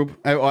from Rube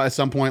at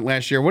some point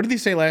last year? What did he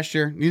say last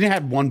year? You didn't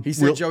have one. He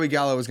said Joey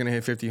Gallo was going to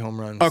hit 50 home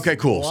runs. Okay,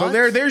 cool. So What?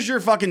 there's your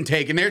fucking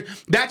take, and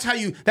that's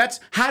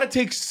how to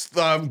take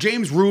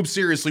James Rube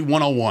seriously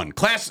 101.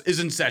 Class is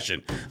in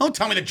session. Don't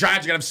tell me the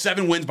Giants are gonna have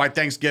 7 wins by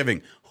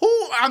Thanksgiving. Who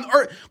on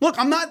earth? Look,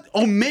 I'm not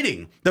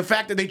omitting the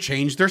fact that they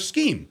changed their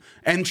scheme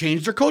and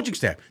changed their coaching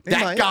staff. That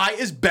might. guy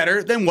is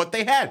better than what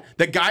they had.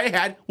 The guy I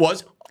had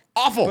was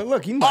awful. But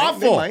look, he might.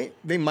 awful.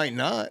 They might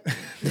not.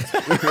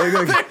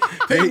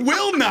 They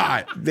will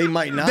not. They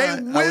might not.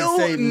 They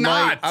will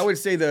not. I would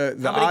say the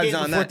How many odds games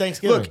on before that.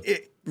 Thanksgiving? Look,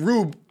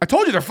 Rube. I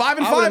told you they're 5-5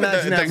 I would at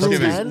imagine that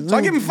Thanksgiving. Rube- So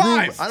I give him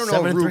 5. I don't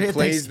know if 7-3 Rube at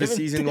plays the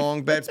Thanksgiving. season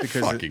long bets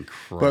because Fucking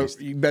Christ.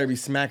 But you better be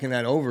smacking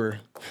that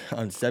over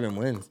on 7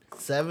 wins.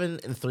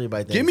 7-3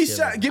 by Give me,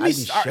 Thanksgiving. give me. I'd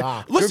be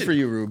shocked. Listen, Good for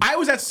you, Rube. I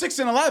was at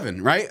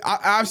 6-11, right?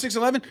 I'm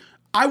 6-11.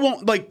 I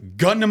won't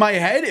gun to my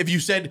head if you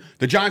said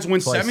the Giants win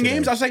Twice 7 a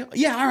games. day. I'll say,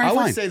 yeah, all right, I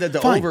fine. would say that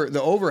Fine. the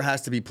over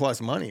has to be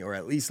plus money or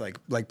at least like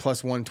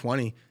plus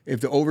 120. If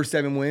the over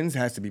 7 wins,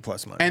 has to be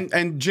plus money.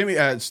 And Jimmy,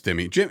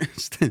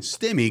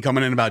 Stimmy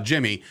coming in about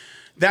Jimmy.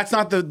 That's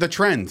not the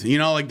trend, you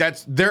know. Like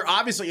they're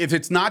obviously if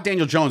it's not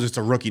Daniel Jones, it's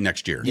a rookie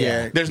next year.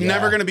 Yeah. there's Yeah.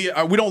 never going to be.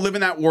 We don't live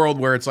in that world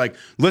where it's like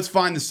let's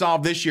find the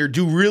solve this year,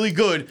 do really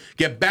good,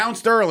 get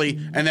bounced early,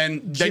 and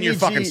then you're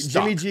fucking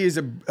stuck. Jimmy G is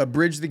a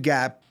bridge the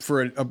gap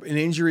for an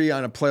injury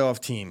on a playoff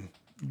team.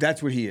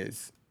 That's what he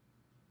is.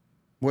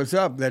 What's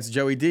up? That's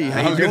Joey D.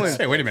 How I you was going to doing?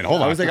 say, wait a minute,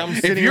 hold on. I was like, I'm if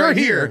sitting you're right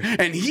here here.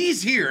 and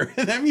he's here,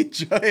 that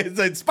means it's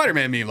a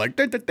Spider-Man meme, like.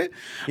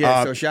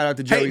 Yeah, so shout out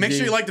to Joey Hey, make D.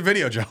 sure you like the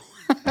video, Joe.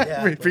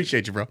 Yeah.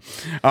 Appreciate you, bro.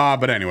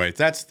 But anyway,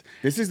 that's.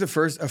 This is a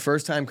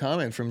first time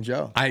comment from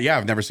Joe.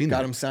 I've never seen that.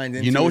 Got him signed You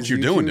into know what his you're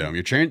doing to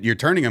YouTube. him. You're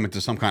turning him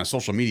into some kind of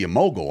social media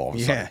mogul all of a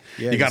Yeah, sudden.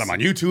 yeah, You got he's- him on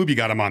YouTube. You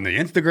got him on the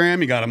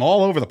Instagram. You got him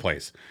all over the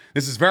place.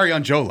 This is very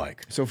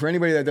un-Joe-like. So for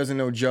anybody that doesn't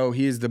know Joe,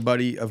 he is the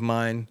buddy of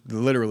mine,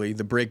 literally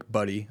the break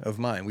buddy of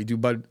mine. We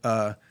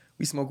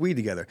we smoke weed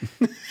together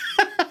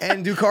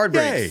and do card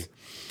breaks.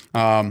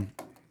 Yay.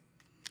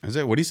 Is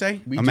it? What do you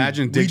say? We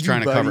Imagine do- Diggs we do,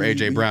 trying to cover buddy.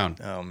 A.J. Brown.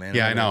 Oh, man.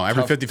 Yeah, I know.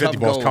 Every Tough- 50-50 tough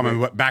ball's go,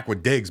 coming but- back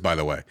with Diggs, by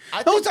the way.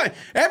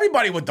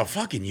 Everybody with the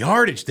fucking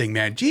yardage thing,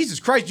 man. Jesus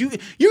Christ.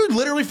 You're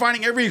literally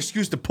finding every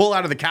excuse to pull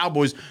out of the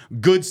Cowboys'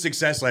 good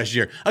success last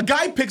year. A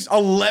guy picks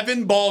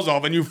 11 balls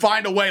off and you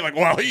find a way like,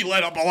 well, he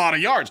let up a lot of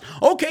yards.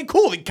 Okay,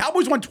 cool. The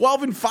Cowboys went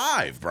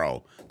 12-5,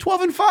 bro.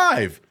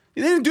 12-5.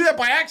 They didn't do that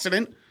by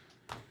accident.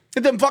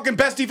 They're the fucking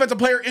best defensive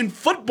player in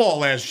football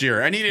last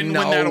year, and he didn't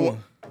win that award.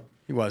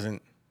 He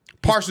wasn't.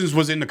 Parsons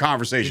was in the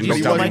conversation. Did Don't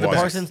you tell see me he Micah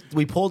wasn't. Parsons?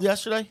 We pulled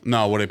yesterday.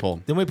 No, what they pull?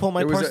 Didn't we pull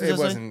Mike Parsons? It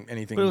yesterday? wasn't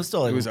anything. But it was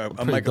still. It was a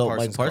pretty Micah dope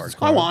Parsons card.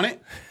 I want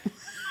it.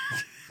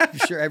 I'm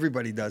sure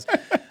everybody does.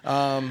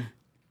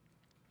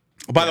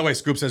 By the way,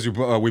 Scoop says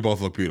we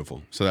both look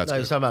beautiful, so that's No, he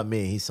good. was talking about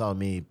me. He saw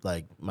me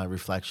like my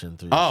reflection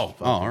through. Oh,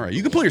 all right.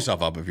 You can pull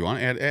yourself up if you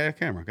want. Add a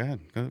camera. Go ahead.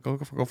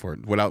 Go for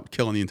it without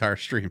killing the entire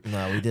stream.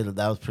 No, we did it.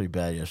 That was pretty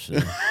bad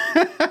yesterday.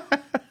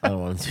 I don't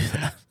want to do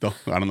that.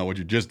 I don't know what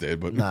you just did,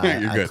 but Nah,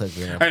 you're I good. clicked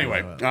it up.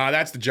 Anyway,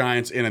 that's the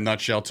Giants in a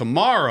nutshell.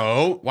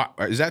 Tomorrow,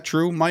 is that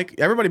true, Mike?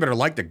 Everybody better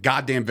like the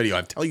goddamn video.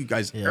 I tell you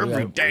guys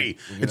every day.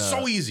 It's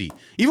so easy.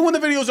 Even when the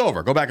video's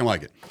over, go back and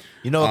like it.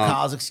 You know what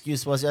Kyle's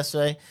excuse was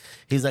yesterday?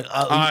 He's like,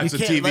 it's a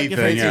can't TV like your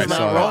thing, face yeah, is I not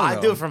saw wrong. that.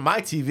 I do it from my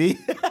TV.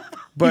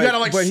 But, You gotta,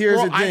 like, but here's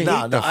scroll- the I thing.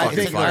 hate the I fucking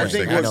think, Fire I think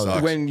stick. That what-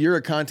 sucks. when you're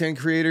a content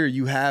creator,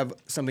 you have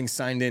something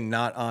signed in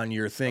not on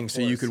your thing,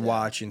 so you could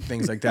watch and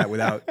things like that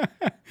without.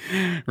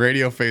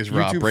 Radio Face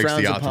Rob YouTube breaks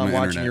frowns the upon ultimate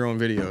watching internet. your own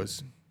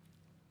videos.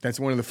 That's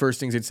one of the first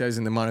things it says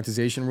in the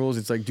monetization rules.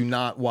 It's like, do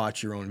not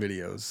watch your own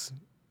videos.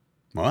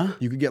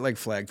 What? You could get like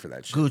flagged for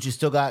that shit. Gooch, you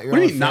still got your What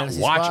do own you mean not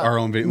fantasy watch spot? our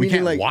own video? We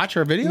Meaning, can't watch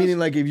our videos? Meaning,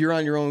 like, if you're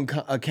on your own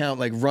account,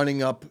 like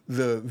running up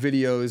the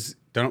videos.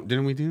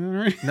 Didn't we do that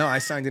already? No, I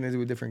signed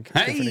into a different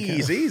Hey,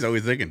 account. see, he's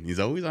always thinking. He's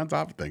always on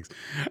top of things.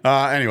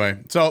 Anyway,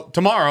 so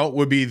tomorrow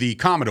would be the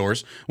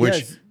Commodores, which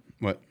Yes.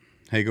 what?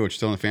 Hey, Gooch,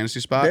 still in the fantasy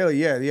spot? Bailey,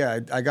 yeah,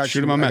 I got Shoot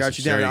you. him a I got message.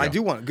 you down. There you I go.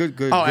 do want good.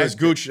 Oh, good. as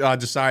Gooch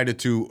decided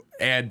to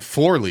add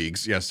 4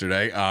 leagues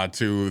yesterday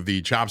to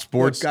the Chop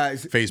Sports Look,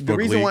 guys, Facebook the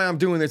reason league. why I'm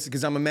doing this is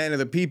because I'm a man of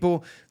the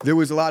people. There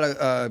was a lot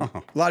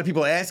of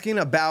people asking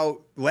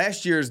about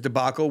last year's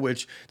debacle,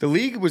 which the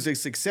league was a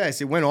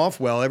success. It went off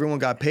well. Everyone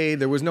got paid.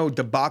 There was no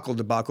debacle,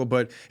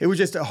 but it was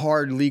just a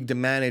hard league to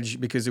manage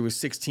because it was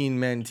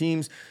 16-man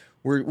teams.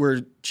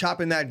 We're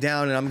chopping that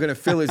down, and I'm going to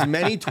fill as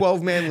many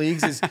 12-man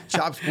leagues as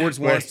Chop Sports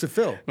wants to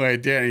fill.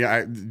 Wait, Danny,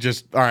 all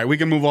right, we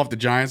can move off the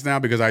Giants now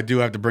because I do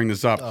have to bring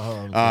this up.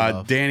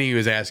 Danny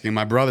was asking,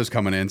 my brother's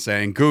coming in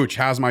saying, Gooch,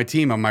 how's my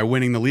team? Am I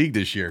winning the league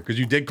this year? Because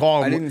you did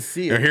call. I didn't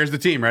see it. Here, here's the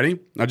team. Ready?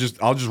 I'll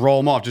just roll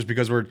them off just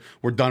because we're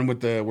done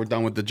with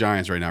the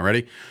Giants right now.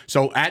 Ready?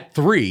 So at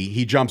 3,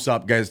 he jumps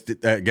up, gets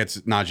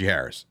Najee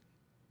Harris.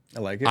 I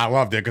like it. I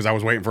loved it because I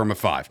was waiting for him at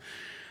 5.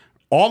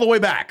 All the way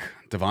back,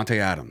 Devontae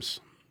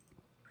Adams.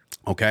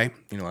 Okay?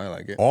 I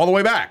like it. All the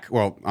way back.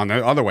 Well, on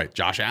the other way,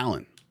 Josh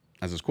Allen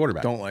as his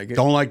quarterback. Don't like it.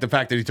 Don't like the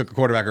fact that he took a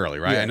quarterback early,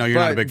 right? I know you're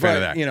not a big fan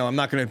of that. I'm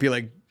not going to be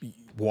like,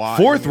 why?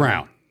 4th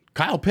round,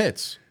 Kyle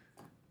Pitts.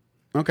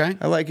 Okay.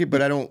 I like it,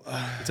 but I don't.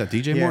 Is that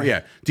DJ Moore?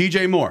 Yeah,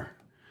 DJ Moore.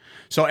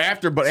 So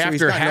after he's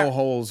got no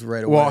holes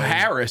right away. Well,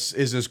 Harris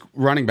is his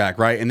running back,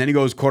 right? And then he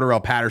goes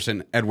Cordarrelle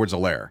Patterson,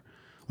 Edwards-Helaire.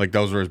 Like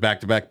those were his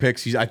back-to-back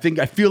picks. I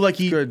feel like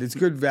he good. It's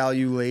good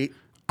value late.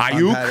 on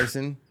Ayuk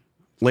Patterson.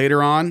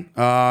 later on.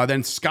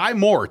 Then Sky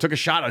Moore took a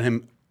shot on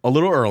him a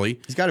little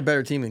early. He's got a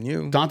better team than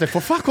you.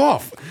 Fuck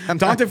off.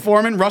 Dante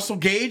Foreman, Russell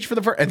Gage for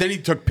the first, and then he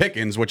took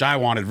Pickens, which I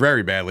wanted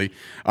very badly.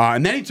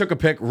 And then he took a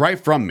pick right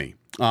from me.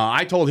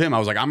 I told him, I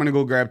was like, I'm going to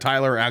go grab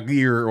Tyler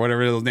Algier or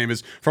whatever his name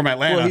is from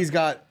Atlanta. Well, he's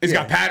got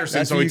Patterson,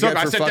 that's so what he you took. get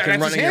I for said, fucking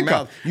that's his running your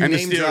handcuff. mouth. You And the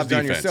name Steelers dropped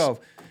on defense. yourself.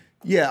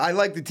 Yeah, I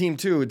like the team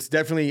too. It's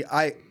definitely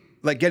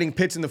like getting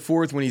Pitts in the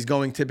 4th when he's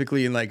going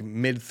typically in like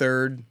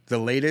mid-3rd, the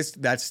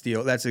latest. That's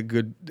steal. That's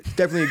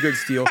definitely a good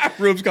steal.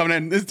 Rube's coming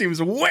in. This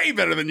team's way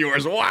better than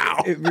yours.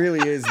 Wow. It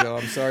really is, though.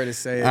 I'm sorry to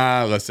say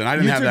it. Listen, I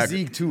didn't You have took that.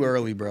 Zeke too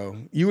early, bro.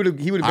 He would have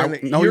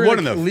been. No, he you're in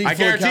wouldn't a have. league I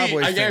full of guarantee.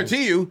 Cowboys I fans.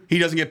 guarantee you, he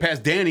doesn't get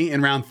past Danny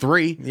in round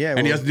 3. Yeah, and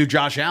he well- doesn't do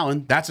Josh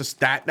Allen. That's a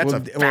stat. That's a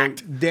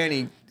fact.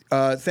 Danny,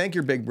 thank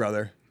your big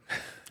brother.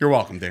 You're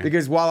welcome, Danny.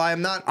 Because while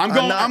I'm not,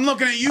 I'm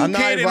looking at you, I'm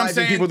not kid, and I'm advising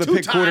saying people to pick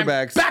two-time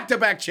quarterbacks.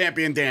 back-to-back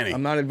champion Danny.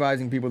 I'm not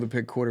advising people to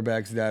pick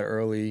quarterbacks that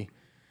early.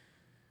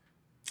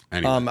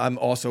 Anyway. I'm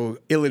also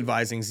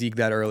ill-advising Zeke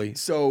that early.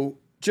 So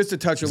just to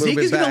touch a little Zeke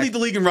bit is back. going to lead the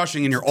league in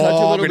rushing, and you're touch a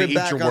all little going to bit eat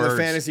back your on words. the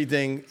fantasy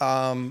thing.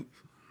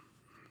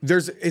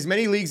 There's as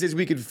many leagues as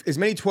we could, as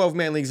many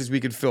 12-man leagues as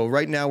we could fill.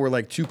 Right now, we're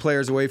like 2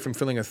 players away from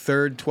filling a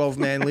 3rd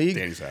 12-man league.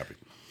 Danny's happy.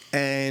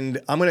 And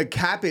I'm gonna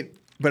cap it,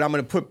 but I'm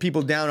gonna put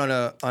people down on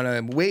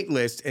a wait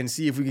list and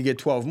see if we can get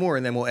 12 more,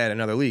 and then we'll add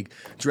another league.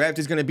 Draft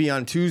is gonna be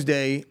on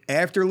Tuesday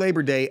after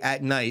Labor Day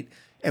at night,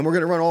 and we're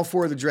gonna run all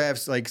 4 of the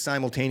drafts like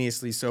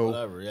simultaneously. So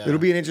Whatever, yeah. it'll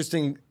be an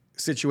interesting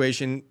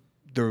situation.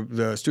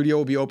 The studio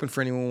will be open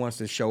for anyone who wants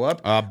to show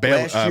up.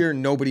 Bailey- Last year,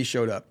 nobody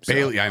showed up. So.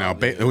 Bailey, I know.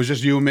 It was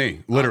just you and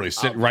me, literally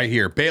sitting right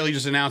here. Bailey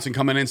just announcing,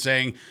 coming in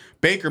saying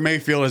Baker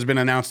Mayfield has been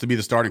announced to be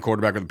the starting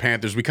quarterback of the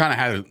Panthers. We kind of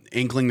had an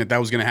inkling that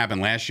was going to happen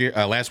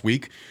last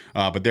week,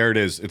 but there it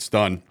is. It's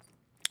done.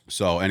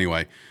 So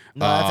anyway,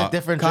 No, that's a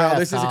different Kyle, draft.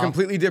 this is a Kyle.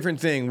 completely different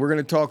thing. We're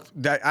gonna talk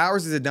that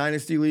ours is a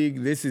dynasty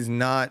league. This is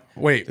not.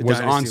 wait, a was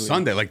on dynasty league.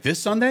 Sunday, like this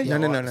Sunday?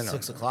 No.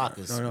 6 o'clock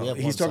is. No, we have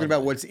he's one talking about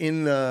Sunday. what's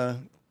in the.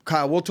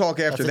 Kyle, we'll talk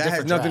That's after. a That has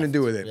different nothing to draft.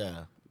 do with it.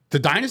 Yeah. The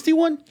Dynasty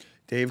one?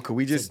 Dave, could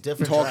we just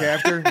different talk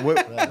draft.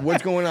 after?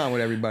 What's going on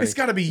with everybody? It's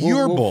gotta be We'll-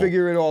 your We'll bowl.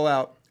 figure it all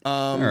out.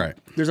 All right.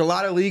 There's a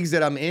lot of leagues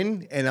that I'm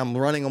in, and I'm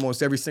running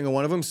almost every single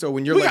one of them. So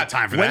when you're We like, got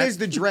time for when that." is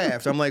the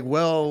draft? I'm like,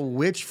 well,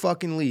 which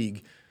fucking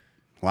league?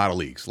 A lot of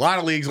leagues, a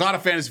lot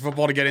of fantasy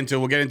football to get into.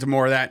 We'll get into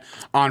more of that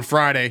on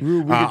Friday.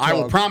 Rube, we can I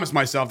will talk. promise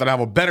myself that I have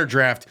a better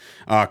draft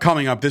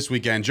coming up this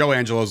weekend. Joe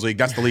Angelo's league.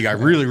 That's the league I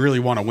really, really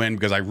want to win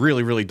because I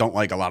really, really don't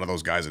like a lot of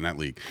those guys in that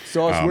league.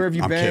 Sauce, where have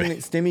you I'm been? kidding.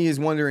 Stimmy is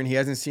wondering. He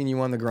hasn't seen you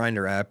on the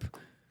Grinder app.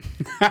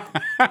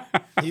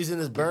 Using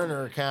his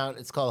burner account.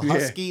 It's called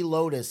Husky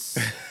Lotus.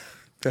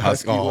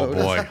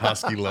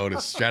 Husky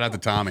Lotus. Shout out to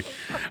Tommy.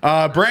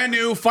 Brand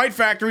new Fight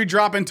Factory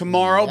dropping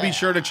tomorrow. Be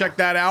sure to check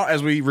that out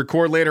as we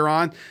record later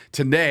on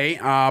today.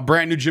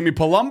 Brand new Jimmy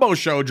Palumbo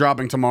show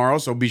dropping tomorrow,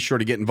 so be sure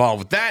to get involved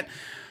with that.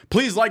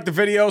 Please like the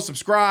video,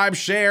 subscribe,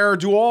 share,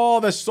 do all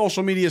the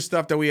social media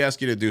stuff that we ask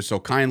you to do so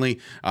kindly.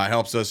 It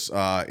helps us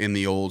in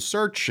the old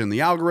search and the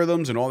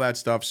algorithms and all that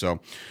stuff.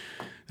 So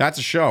that's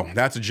a show.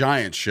 That's a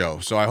Giants show.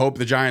 So I hope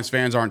the Giants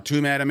fans aren't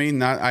too mad at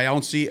me. I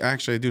don't see.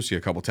 Actually, I do see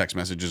a couple text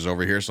messages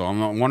over here. So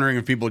I'm wondering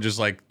if people just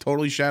like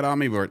totally shat on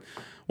me. But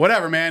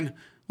whatever, man.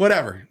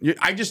 Whatever.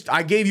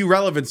 I gave you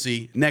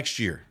relevancy next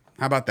year.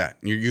 How about that?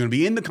 You're going to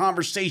be in the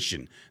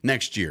conversation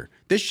next year.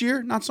 This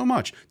year, not so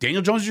much.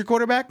 Daniel Jones is your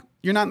quarterback.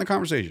 You're not in the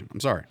conversation. I'm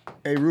sorry.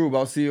 Hey, Rube,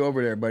 I'll see you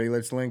over there, buddy.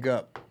 Let's link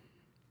up.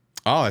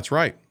 Oh, that's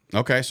right.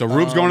 Okay, so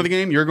Rube's going to the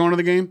game. You're going to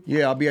the game.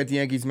 Yeah, I'll be at the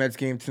Yankees-Mets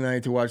game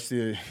tonight to watch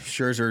the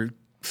Scherzer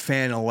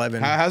Fan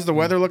 11 How's the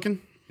weather looking?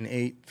 and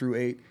 8 through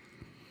 8.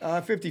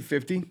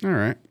 50-50. All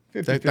right.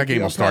 50-50. That game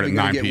will I'm start at probably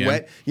gonna 9 get p.m.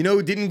 Wet. You know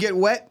who didn't get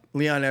wet?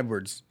 Leon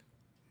Edwards.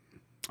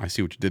 I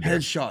see what you did there.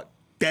 Headshot.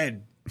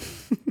 Dead.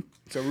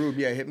 So, Rube,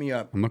 yeah, hit me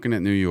up. I'm looking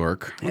at New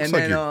York. Looks And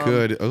like then, you're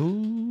good.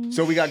 Oh,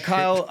 So we got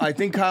Kyle. I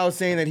think Kyle's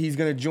saying that he's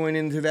going to join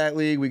into that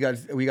league. We got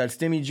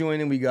Stimmy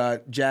joining. We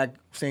got Jack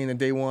saying that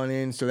they want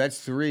in. So that's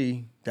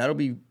 3. That'll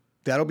be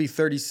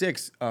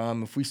 36.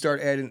 If we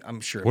start adding, I'm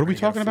sure. what are we we're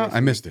gonna talking get a about? fourth I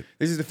league. missed it.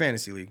 This is the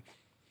fantasy league.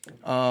 Which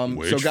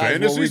So guys, we'll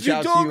fantasies reach you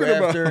out to talking you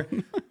about?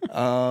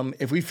 after.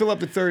 If we fill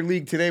up the 3rd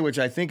league today, which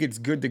I think it's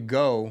good to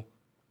go.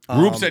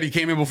 Rube said he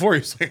came in before.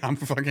 He's like,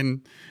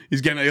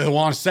 he's getting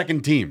on a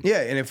second team. Yeah,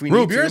 and if we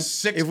Rube, need you're to, a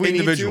sixth if we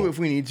individual. if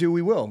we need to,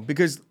 we will.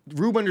 Because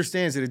Rube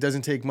understands that it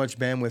doesn't take much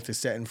bandwidth to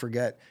set and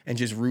forget and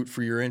just root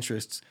for your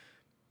interests.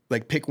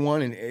 Like pick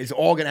one, and it's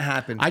all going to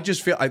happen. I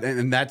just feel,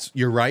 and that's,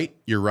 you're right.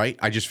 You're right.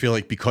 I just feel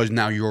like because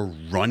now you're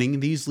running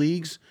these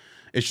leagues,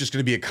 it's just going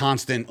to be a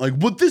constant, like,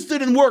 but this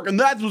didn't work, and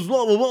that was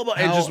blah, blah, blah, blah.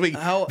 And just like,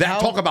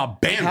 talk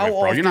about bandwidth,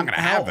 bro. You're not going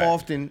to have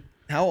that.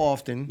 How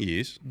often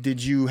Yes.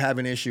 did you have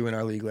an issue in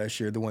our league last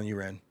year, the one you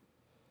ran?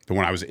 The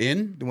one I was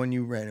in? The one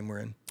you ran and were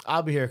in?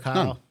 I'll be here,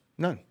 Kyle.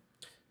 None.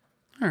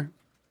 All right.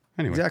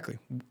 Anyway. Exactly.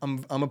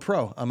 I'm a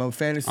pro. I'm a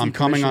fantasy I'm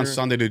coming on commissioner.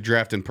 Sunday to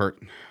draft in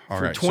Pert. All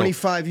For right.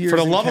 25 years For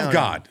the and love of counting.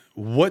 God,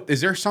 what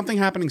is there something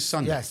happening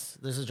Sunday? Yes,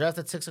 there's a draft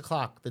at 6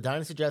 o'clock. The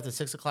Dynasty draft at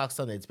 6 o'clock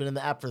Sunday. It's been in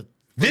the app for 3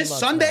 This months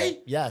Sunday? now.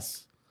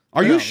 Yes.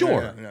 Are No, you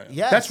sure? no.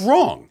 Yes. That's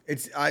wrong.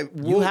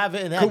 You have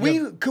it in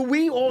that- Could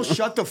we all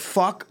shut the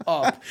fuck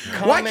up?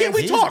 Why can't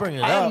we He's talk? bringing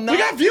it up. We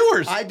got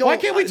viewers. Why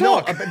can't we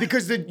talk?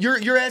 Because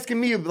you're asking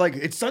me like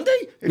it's Sunday.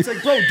 It's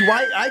like, bro, do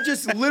I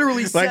just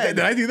literally said? Like, did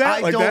I do that? I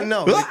Like don't that?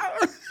 know.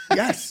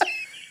 Yes.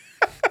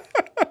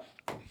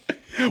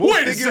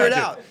 Wait a Figure it second.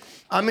 out.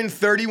 I'm in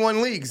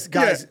 31 leagues,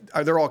 guys.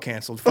 They're all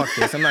canceled. Fuck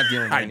this. I'm not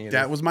dealing with any of this.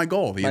 That was my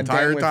goal the My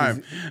entire bandwidth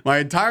time. My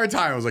entire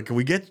time I was like, can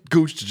we get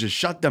Gooch to just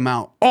shut them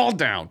out all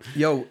down?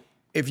 Yo,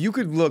 if you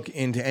could look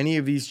into any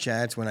of these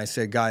chats when I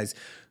said, guys,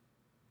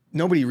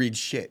 nobody reads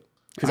shit.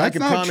 Because I That's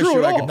can not promise true you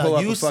at I all. can No, pull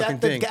up you a fucking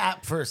set the thing.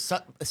 gap for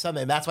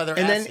Sunday. That's why they're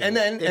And asking.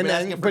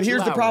 then, but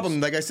here's the problem.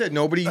 Like I said,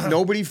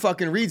 nobody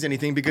fucking reads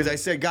anything because I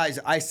said, guys,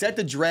 I set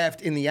the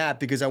draft in the app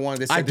because I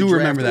wanted to set I the do draft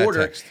remember that order.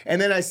 text. And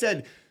then I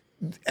said,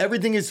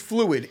 everything is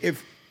fluid.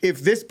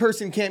 If this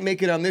person can't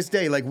make it on this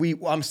day, like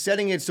I'm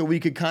setting it so we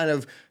could kind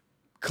of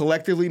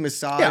collectively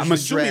massage. Yeah, I'm the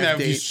assuming draft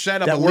that if you date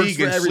set up that a works league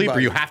for in Sleeper,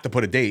 everybody. you have to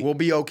put a date. We'll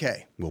be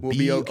okay. We'll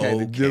be okay.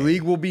 The okay.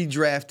 league will be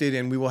drafted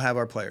and we will have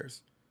our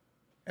players.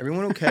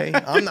 Everyone okay?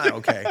 I'm not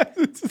okay.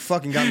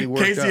 Fucking got me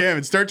worked Casey up.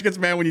 Evans, Sturge gets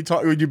mad when you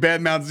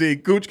badmouth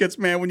Zeke. Gooch gets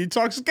mad when you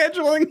talk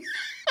scheduling.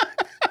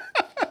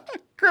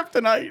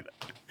 Kryptonite.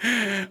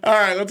 All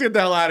right, let's get the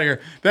hell out of here.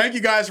 Thank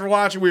you guys for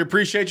watching. We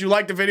appreciate you.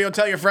 Like the video.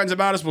 Tell your friends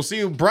about us. We'll see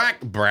you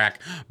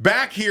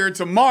back here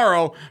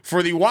tomorrow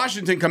for the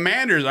Washington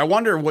Commanders. I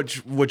wonder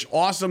which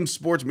awesome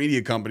sports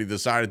media company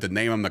decided to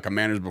name them the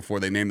Commanders before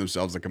they named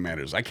themselves the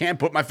Commanders. I can't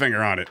put my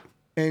finger on it.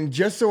 And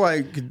just so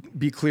I could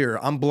be clear,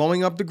 I'm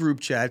blowing up the group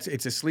chats.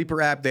 It's a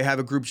Sleeper app. They have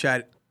a group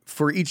chat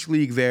for each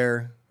league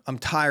there. I'm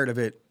tired of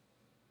it.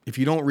 If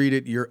you don't read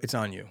it, it's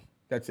on you.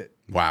 That's it.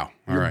 Wow.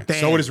 All right. banned.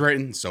 So it is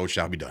written. So it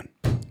shall be done.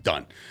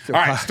 Done. So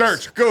All right. guys-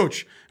 Sturge,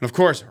 Gooch, and of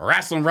course,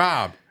 Wrestling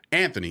Rob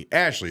Anthony,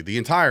 Ashley, the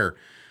entire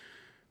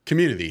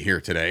community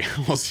here today.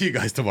 We'll see you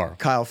guys tomorrow.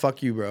 Kyle,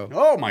 fuck you, bro.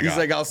 Oh my God. He's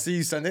like, I'll see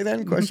you Sunday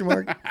then? Question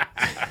mark.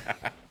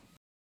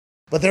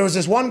 But there was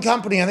this one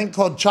company, I think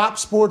called Chop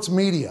Sports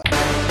Media.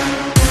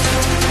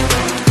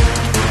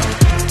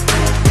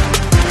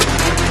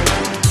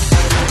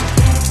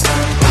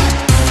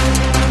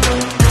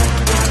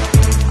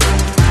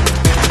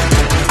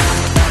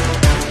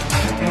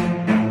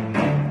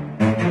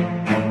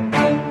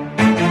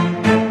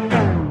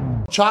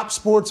 Chop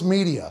Sports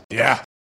Media. Yeah.